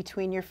batting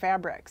between your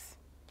fabrics?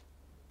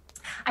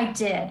 I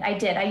did.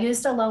 I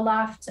used a low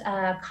loft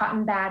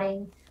cotton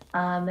batting.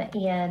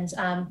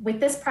 With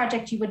this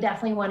project, you would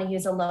definitely want to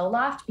use a low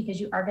loft because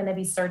you are going to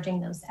be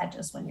serging those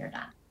edges when you're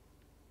done.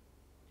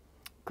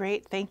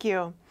 Great, thank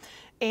you.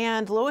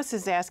 And Lois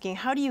is asking,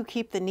 how do you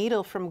keep the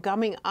needle from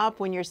gumming up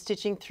when you're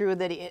stitching through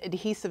the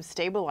adhesive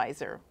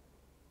stabilizer?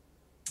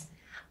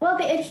 Well,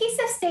 the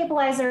adhesive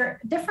stabilizer,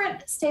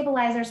 different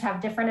stabilizers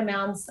have different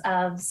amounts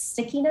of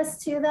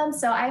stickiness to them.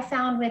 So I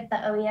found with the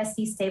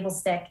OESD Stable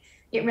Stick,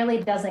 it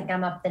really doesn't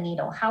gum up the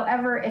needle.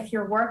 However, if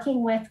you're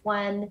working with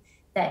one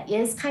that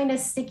is kind of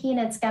sticky and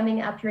it's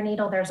gumming up your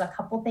needle, there's a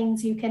couple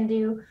things you can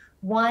do.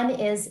 One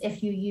is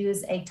if you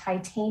use a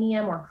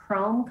titanium or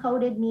chrome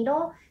coated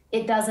needle,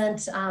 it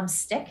doesn't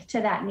stick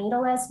to that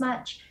needle as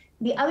much.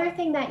 The other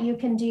thing that you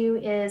can do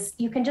is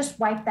you can just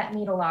wipe that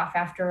needle off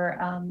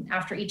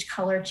after each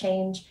color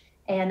change.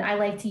 And I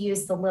like to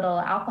use the little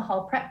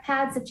alcohol prep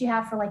pads that you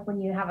have for like when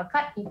you have a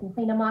cut, you can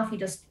clean them off. You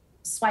just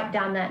swipe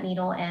down that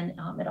needle and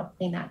it'll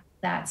clean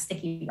that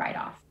sticky right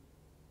off.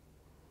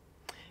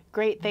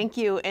 Great, thank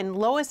you. And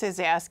Lois is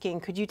asking,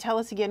 could you tell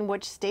us again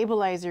which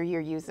stabilizer you're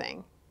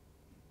using?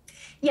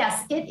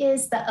 Yes, it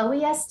is the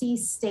OESD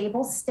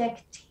Stable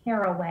Stick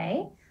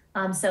Tearaway.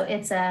 So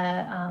it's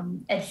a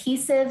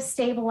adhesive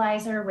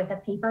stabilizer with a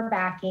paper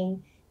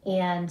backing,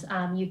 and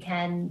you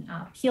can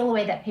peel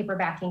away that paper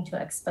backing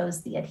to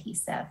expose the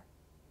adhesive.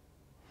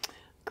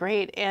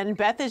 Great. And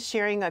Beth is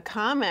sharing a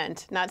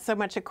comment, not so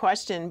much a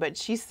question, but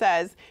she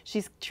says,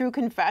 she's true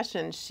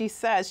confession. She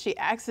says she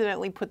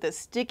accidentally put the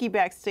sticky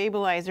back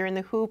stabilizer in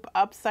the hoop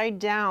upside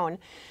down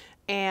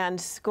and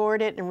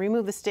scored it and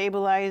removed the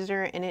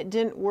stabilizer, and it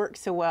didn't work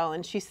so well.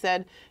 And she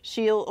said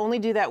she'll only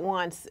do that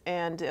once,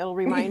 and it'll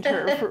remind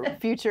her for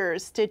future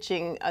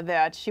stitching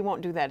that she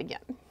won't do that again.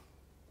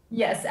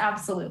 Yes,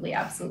 absolutely,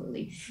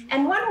 absolutely.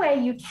 And one way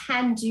you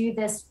can do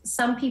this,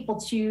 some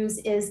people choose,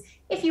 is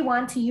if you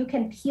want to, you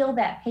can peel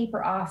that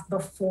paper off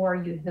before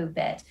you hoop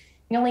it.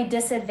 The only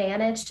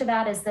disadvantage to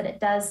that is that it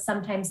does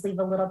sometimes leave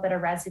a little bit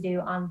of residue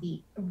on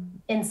the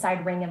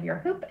inside ring of your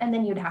hoop, and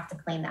then you'd have to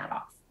clean that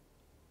off.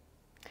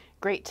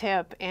 Great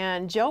tip.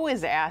 And Joe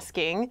is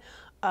asking,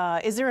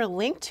 is there a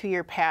link to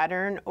your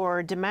pattern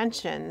or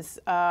dimensions?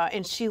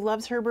 And she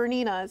loves her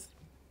Berninas.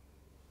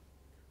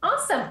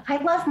 Awesome. I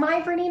love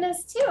my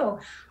Berninas too.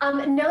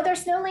 No,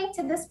 there's no link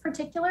to this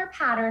particular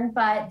pattern,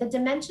 but the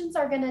dimensions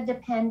are going to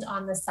depend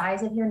on the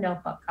size of your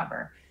notebook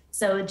cover.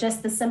 So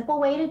just the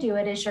simple way to do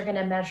it is you're going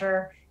to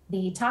measure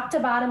the top to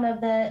bottom of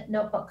the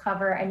notebook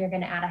cover, and you're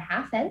going to add a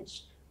 1/2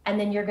 inch. And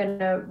then you're going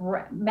to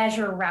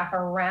wrap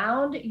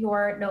around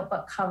your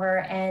notebook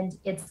cover, and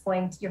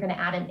you're going to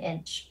add 1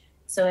 inch.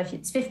 So if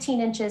it's 15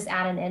 inches,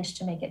 add an inch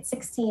to make it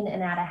 16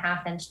 and add a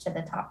 ½ inch to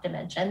the top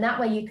dimension. That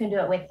way you can do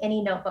it with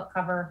any notebook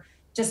cover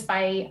just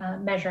by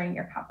measuring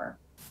your cover.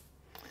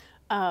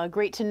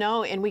 Great to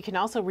know. And we can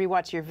also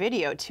rewatch your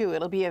video too.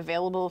 It'll be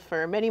available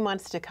for many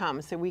months to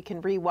come, so we can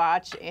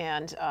rewatch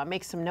and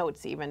make some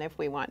notes even if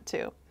we want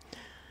to.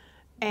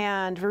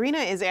 And Verena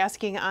is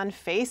asking on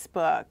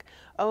Facebook,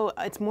 oh,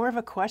 it's more of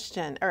a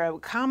question, or a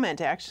comment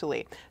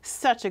actually.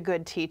 Such a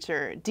good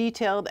teacher,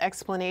 detailed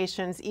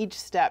explanations each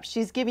step.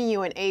 She's giving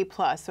you an A+,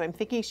 so I'm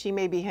thinking she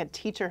maybe had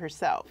teacher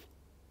herself.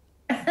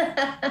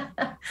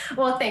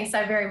 Well, thanks,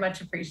 I very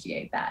much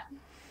appreciate that.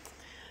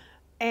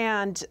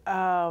 And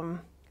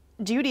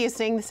Judy is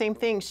saying the same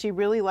thing. She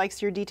really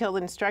likes your detailed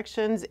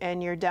instructions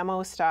and your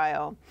demo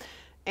style.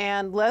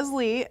 And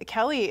Leslie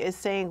Kelly is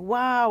saying,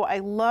 wow, I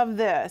love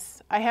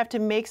this. I have to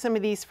make some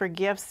of these for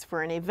gifts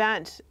for an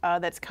event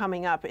that's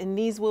coming up, and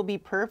these will be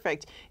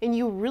perfect. And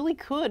you really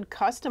could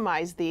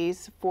customize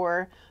these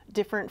for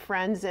different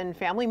friends and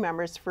family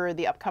members for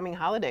the upcoming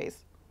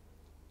holidays.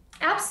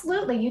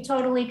 Absolutely, you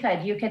totally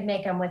could. You could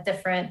make them with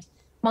different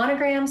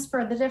monograms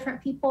for the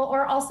different people,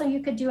 or also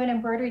you could do an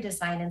embroidery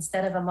design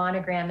instead of a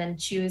monogram and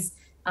choose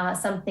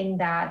something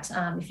that,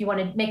 if you want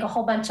to make a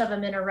whole bunch of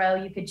them in a row,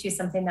 you could choose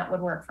something that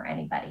would work for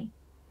anybody.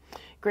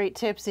 Great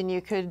tips, and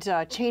you could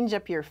change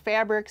up your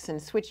fabrics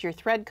and switch your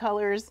thread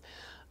colors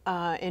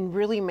and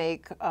really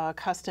make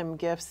custom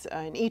gifts,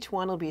 and each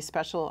one will be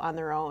special on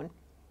their own.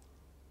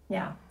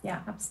 Yeah,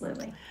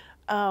 absolutely.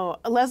 Oh,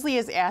 Leslie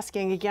is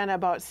asking again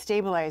about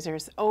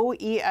stabilizers,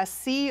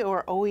 OESC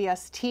or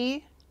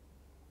OEST?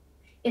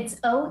 It's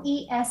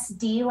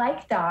OESD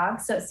like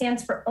dog, so it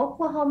stands for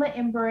Oklahoma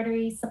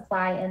Embroidery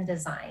Supply and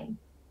Design.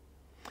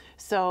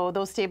 So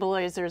those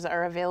stabilizers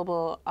are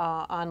available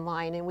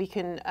online, and we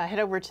can head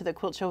over to the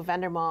Quilt Show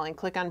vendor mall and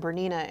click on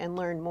Bernina and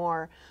learn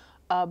more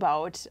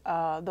about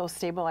those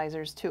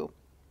stabilizers too,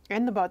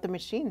 and about the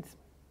machines.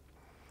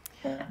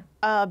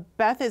 Yeah.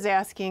 Beth is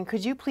asking,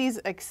 could you please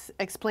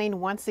explain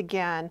once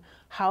again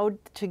how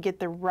to get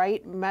the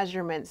right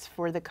measurements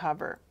for the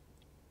cover?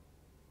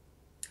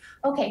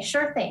 Okay,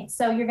 sure thing.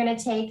 So you're going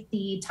to take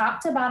the top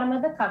to bottom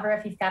of the cover,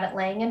 if you've got it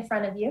laying in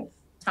front of you,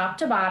 top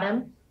to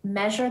bottom,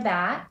 measure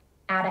that,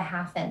 add a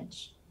 ½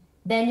 inch.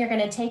 Then you're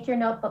going to take your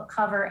notebook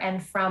cover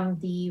and from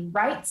the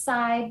right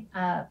side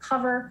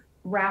cover,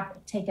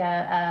 take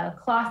a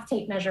cloth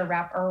tape measure,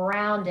 wrap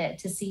around it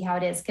to see how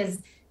it is, because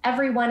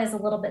every one is a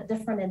little bit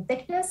different in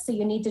thickness. So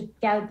you need to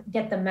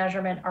get the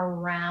measurement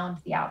around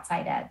the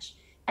outside edge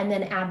and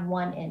then add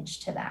 1 inch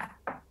to that.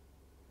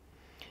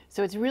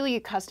 So it's really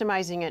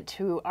customizing it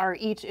to our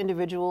each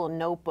individual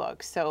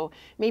notebook. So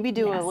maybe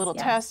do a little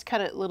test,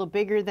 cut it a little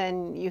bigger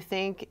than you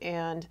think,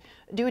 and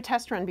do a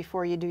test run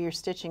before you do your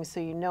stitching so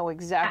you know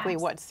exactly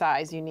what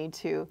size you need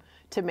to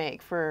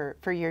make for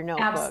your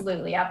notebook.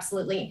 Absolutely,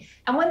 absolutely.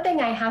 And one thing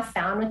I have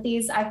found with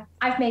these,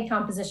 I've made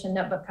composition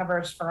notebook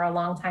covers for a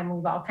long time.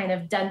 We've all kind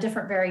of done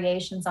different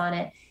variations on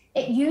it.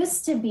 It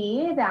used to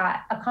be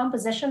that a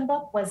composition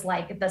book was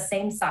like the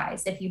same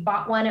size. If you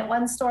bought one at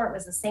one store, it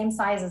was the same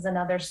size as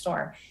another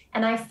store.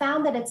 And I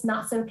found that it's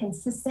not so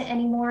consistent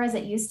anymore as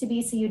it used to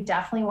be. So you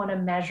definitely want to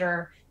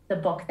measure the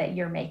book that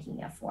you're making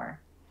it for.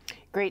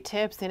 Great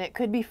tips. And it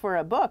could be for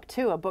a book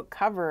too, a book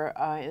cover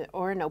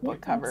or a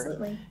notebook cover.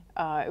 Absolutely.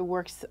 It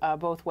works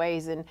both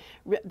ways. And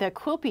the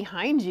quilt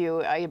behind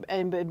you, I'm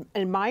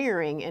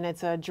admiring, and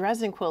it's a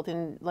Dresden quilt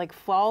in like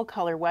fall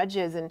color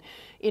wedges. And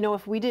you know,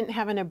 if we didn't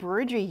have an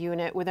embroidery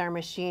unit with our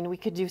machine, we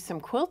could do some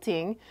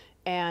quilting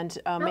and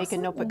make a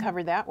notebook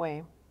cover that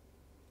way.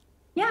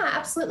 Yeah,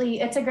 absolutely.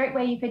 It's a great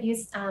way. You could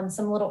use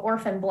some little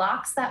orphan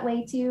blocks that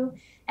way too,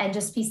 and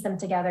just piece them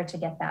together to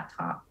get that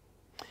top.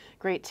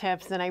 Great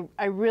tips, and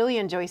I really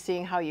enjoy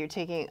seeing how you're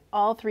taking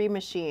all three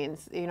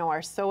machines, you know,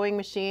 our sewing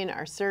machine,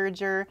 our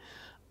serger,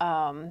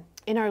 and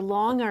our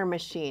longarm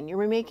machine.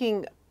 You're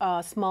making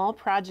small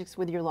projects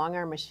with your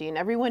longarm machine.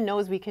 Everyone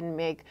knows we can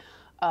make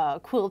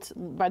quilts,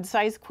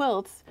 bud-sized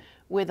quilts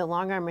with a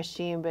longarm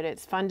machine, but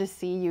it's fun to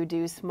see you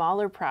do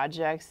smaller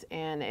projects,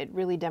 and it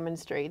really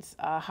demonstrates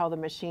how the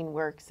machine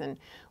works, and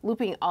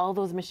looping all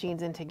those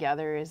machines in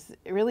together is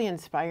really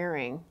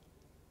inspiring.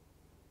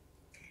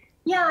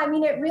 Yeah, I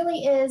mean, it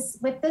really is.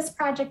 With this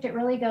project, it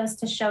really goes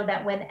to show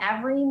that when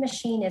every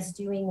machine is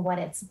doing what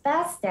it's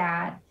best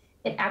at,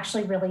 it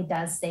actually really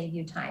does save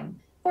you time.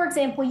 For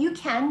example, you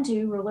can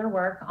do ruler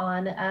work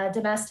on a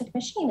domestic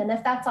machine. And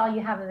if that's all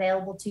you have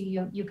available to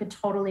you, you could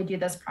totally do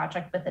this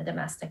project with a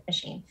domestic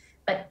machine.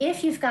 But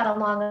if you've got a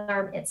long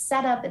arm, it's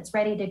set up, it's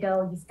ready to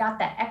go, you've got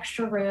that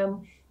extra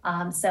room,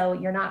 so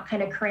you're not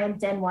kind of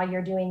cramped in while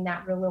you're doing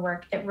that ruler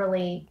work, it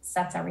really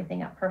sets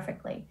everything up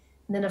perfectly.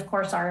 And then, of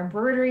course, our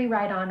embroidery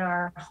right on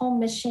our home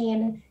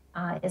machine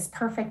is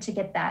perfect to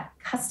get that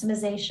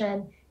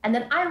customization. And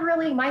then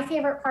my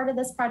favorite part of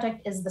this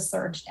project is the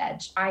serged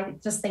edge. I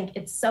just think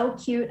it's so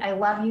cute. I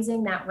love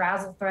using that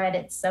razzle thread.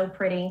 It's so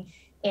pretty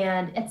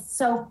and it's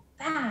so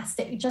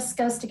fast. It just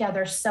goes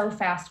together so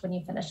fast when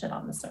you finish it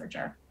on the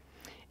serger.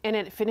 And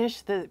it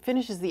finishes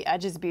the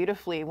edges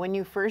beautifully. When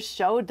you first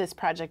showed this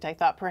project, I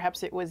thought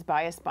perhaps it was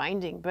bias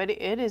binding, but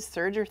it is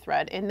serger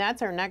thread. And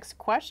that's our next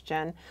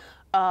question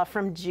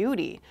from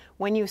Judy.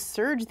 When you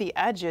serged the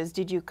edges,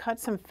 did you cut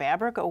some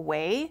fabric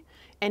away?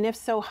 And if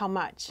so, how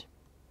much?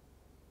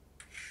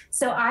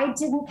 So I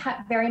didn't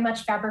cut very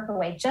much fabric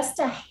away, just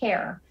a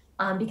hair,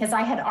 because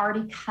I had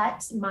already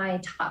cut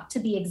my top to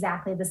be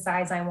exactly the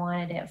size I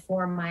wanted it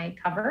for my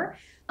cover.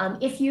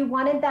 If you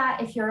wanted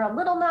that, if you're a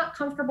little not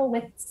comfortable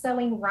with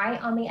sewing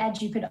right on the edge,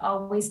 you could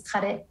always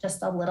cut it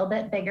just a little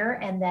bit bigger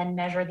and then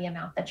measure the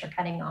amount that you're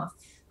cutting off.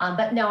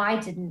 But no, I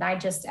didn't. I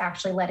just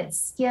actually let it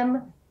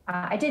skim.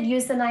 I did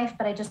use the knife,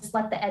 but I just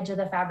let the edge of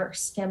the fabric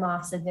skim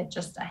off so that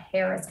just a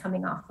hair is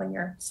coming off when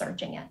you're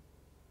serging it.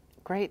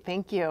 Great,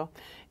 thank you.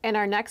 And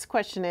our next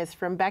question is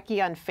from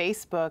Becky on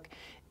Facebook,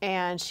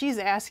 and she's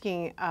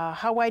asking,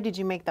 how wide did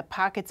you make the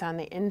pockets on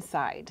the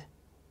inside?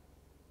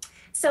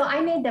 So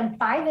I made them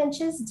 5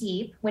 inches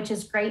deep, which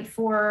is great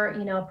for,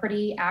 you know, a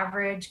pretty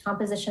average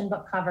composition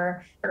book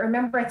cover. But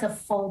remember, it's a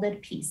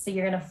folded piece. So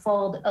you're going to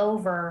fold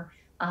over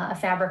a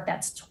fabric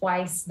that's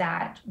twice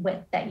that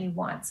width that you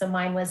want. So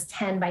mine was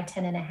 10 by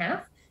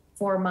 10.5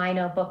 for my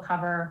notebook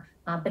cover.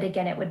 But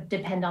again, it would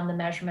depend on the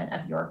measurement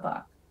of your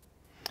book.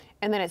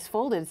 And then it's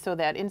folded so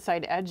that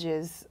inside edge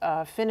is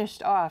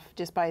finished off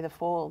just by the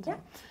fold. Yeah.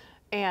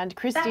 And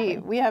Christy, exactly.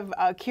 We have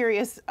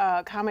curious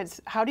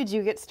comments. How did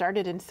you get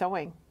started in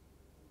sewing?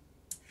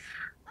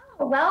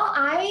 Well,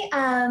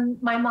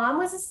 my mom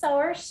was a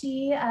sewer.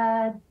 She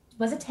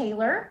was a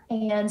tailor,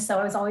 and so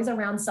I was always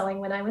around sewing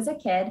when I was a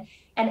kid.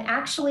 And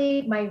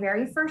actually, my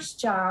very first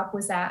job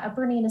was at a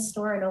Bernina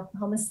store in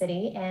Oklahoma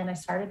City, and I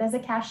started as a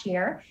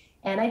cashier.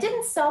 And I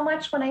didn't sew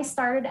much when I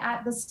started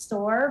at the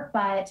store,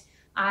 but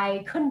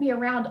I couldn't be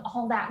around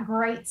all that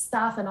great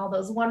stuff and all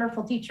those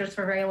wonderful teachers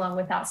for very long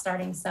without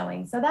starting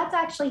sewing. So that's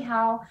actually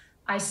how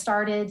I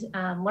started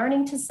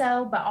learning to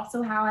sew, but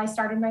also how I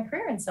started my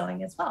career in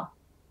sewing as well.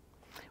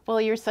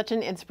 Well, you're such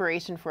an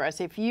inspiration for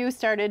us. If you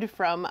started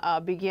from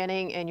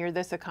beginning and you're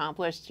this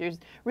accomplished, you're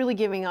really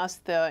giving us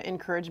the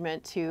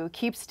encouragement to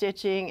keep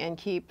stitching and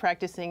keep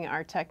practicing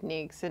our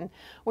techniques. And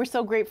we're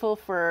so grateful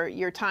for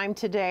your time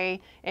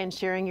today and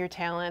sharing your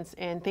talents.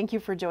 And thank you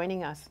for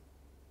joining us.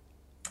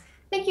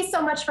 Thank you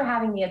so much for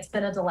having me. It's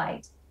been a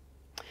delight.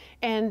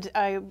 And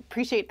I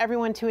appreciate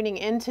everyone tuning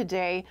in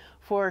today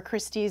for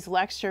Christy's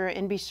lecture,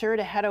 and be sure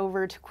to head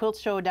over to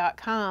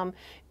quiltshow.com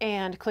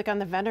and click on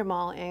the vendor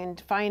mall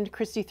and find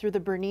Christy through the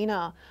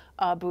Bernina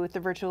booth, the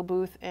virtual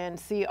booth, and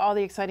see all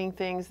the exciting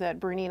things that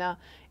Bernina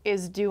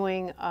is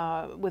doing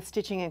with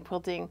stitching and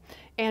quilting.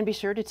 And be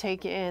sure to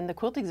take in the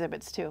quilt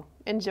exhibits too.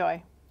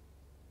 Enjoy.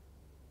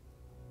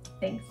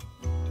 Thanks.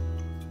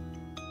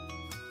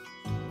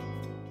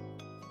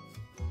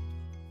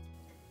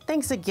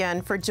 Thanks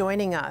again for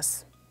joining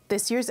us.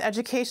 This year's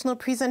educational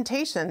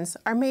presentations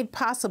are made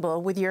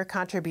possible with your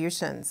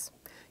contributions.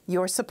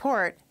 Your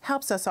support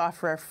helps us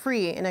offer a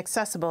free and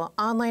accessible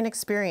online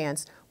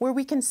experience where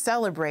we can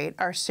celebrate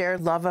our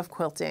shared love of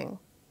quilting.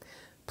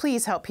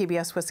 Please help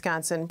PBS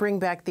Wisconsin bring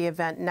back the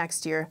event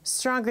next year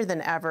stronger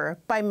than ever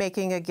by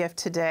making a gift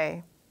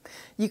today.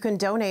 You can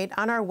donate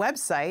on our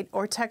website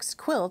or text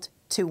QUILT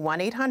to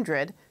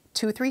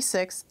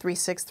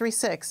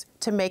 1-800-236-3636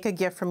 to make a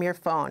gift from your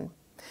phone.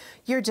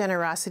 Your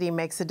generosity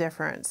makes a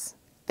difference.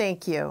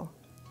 Thank you.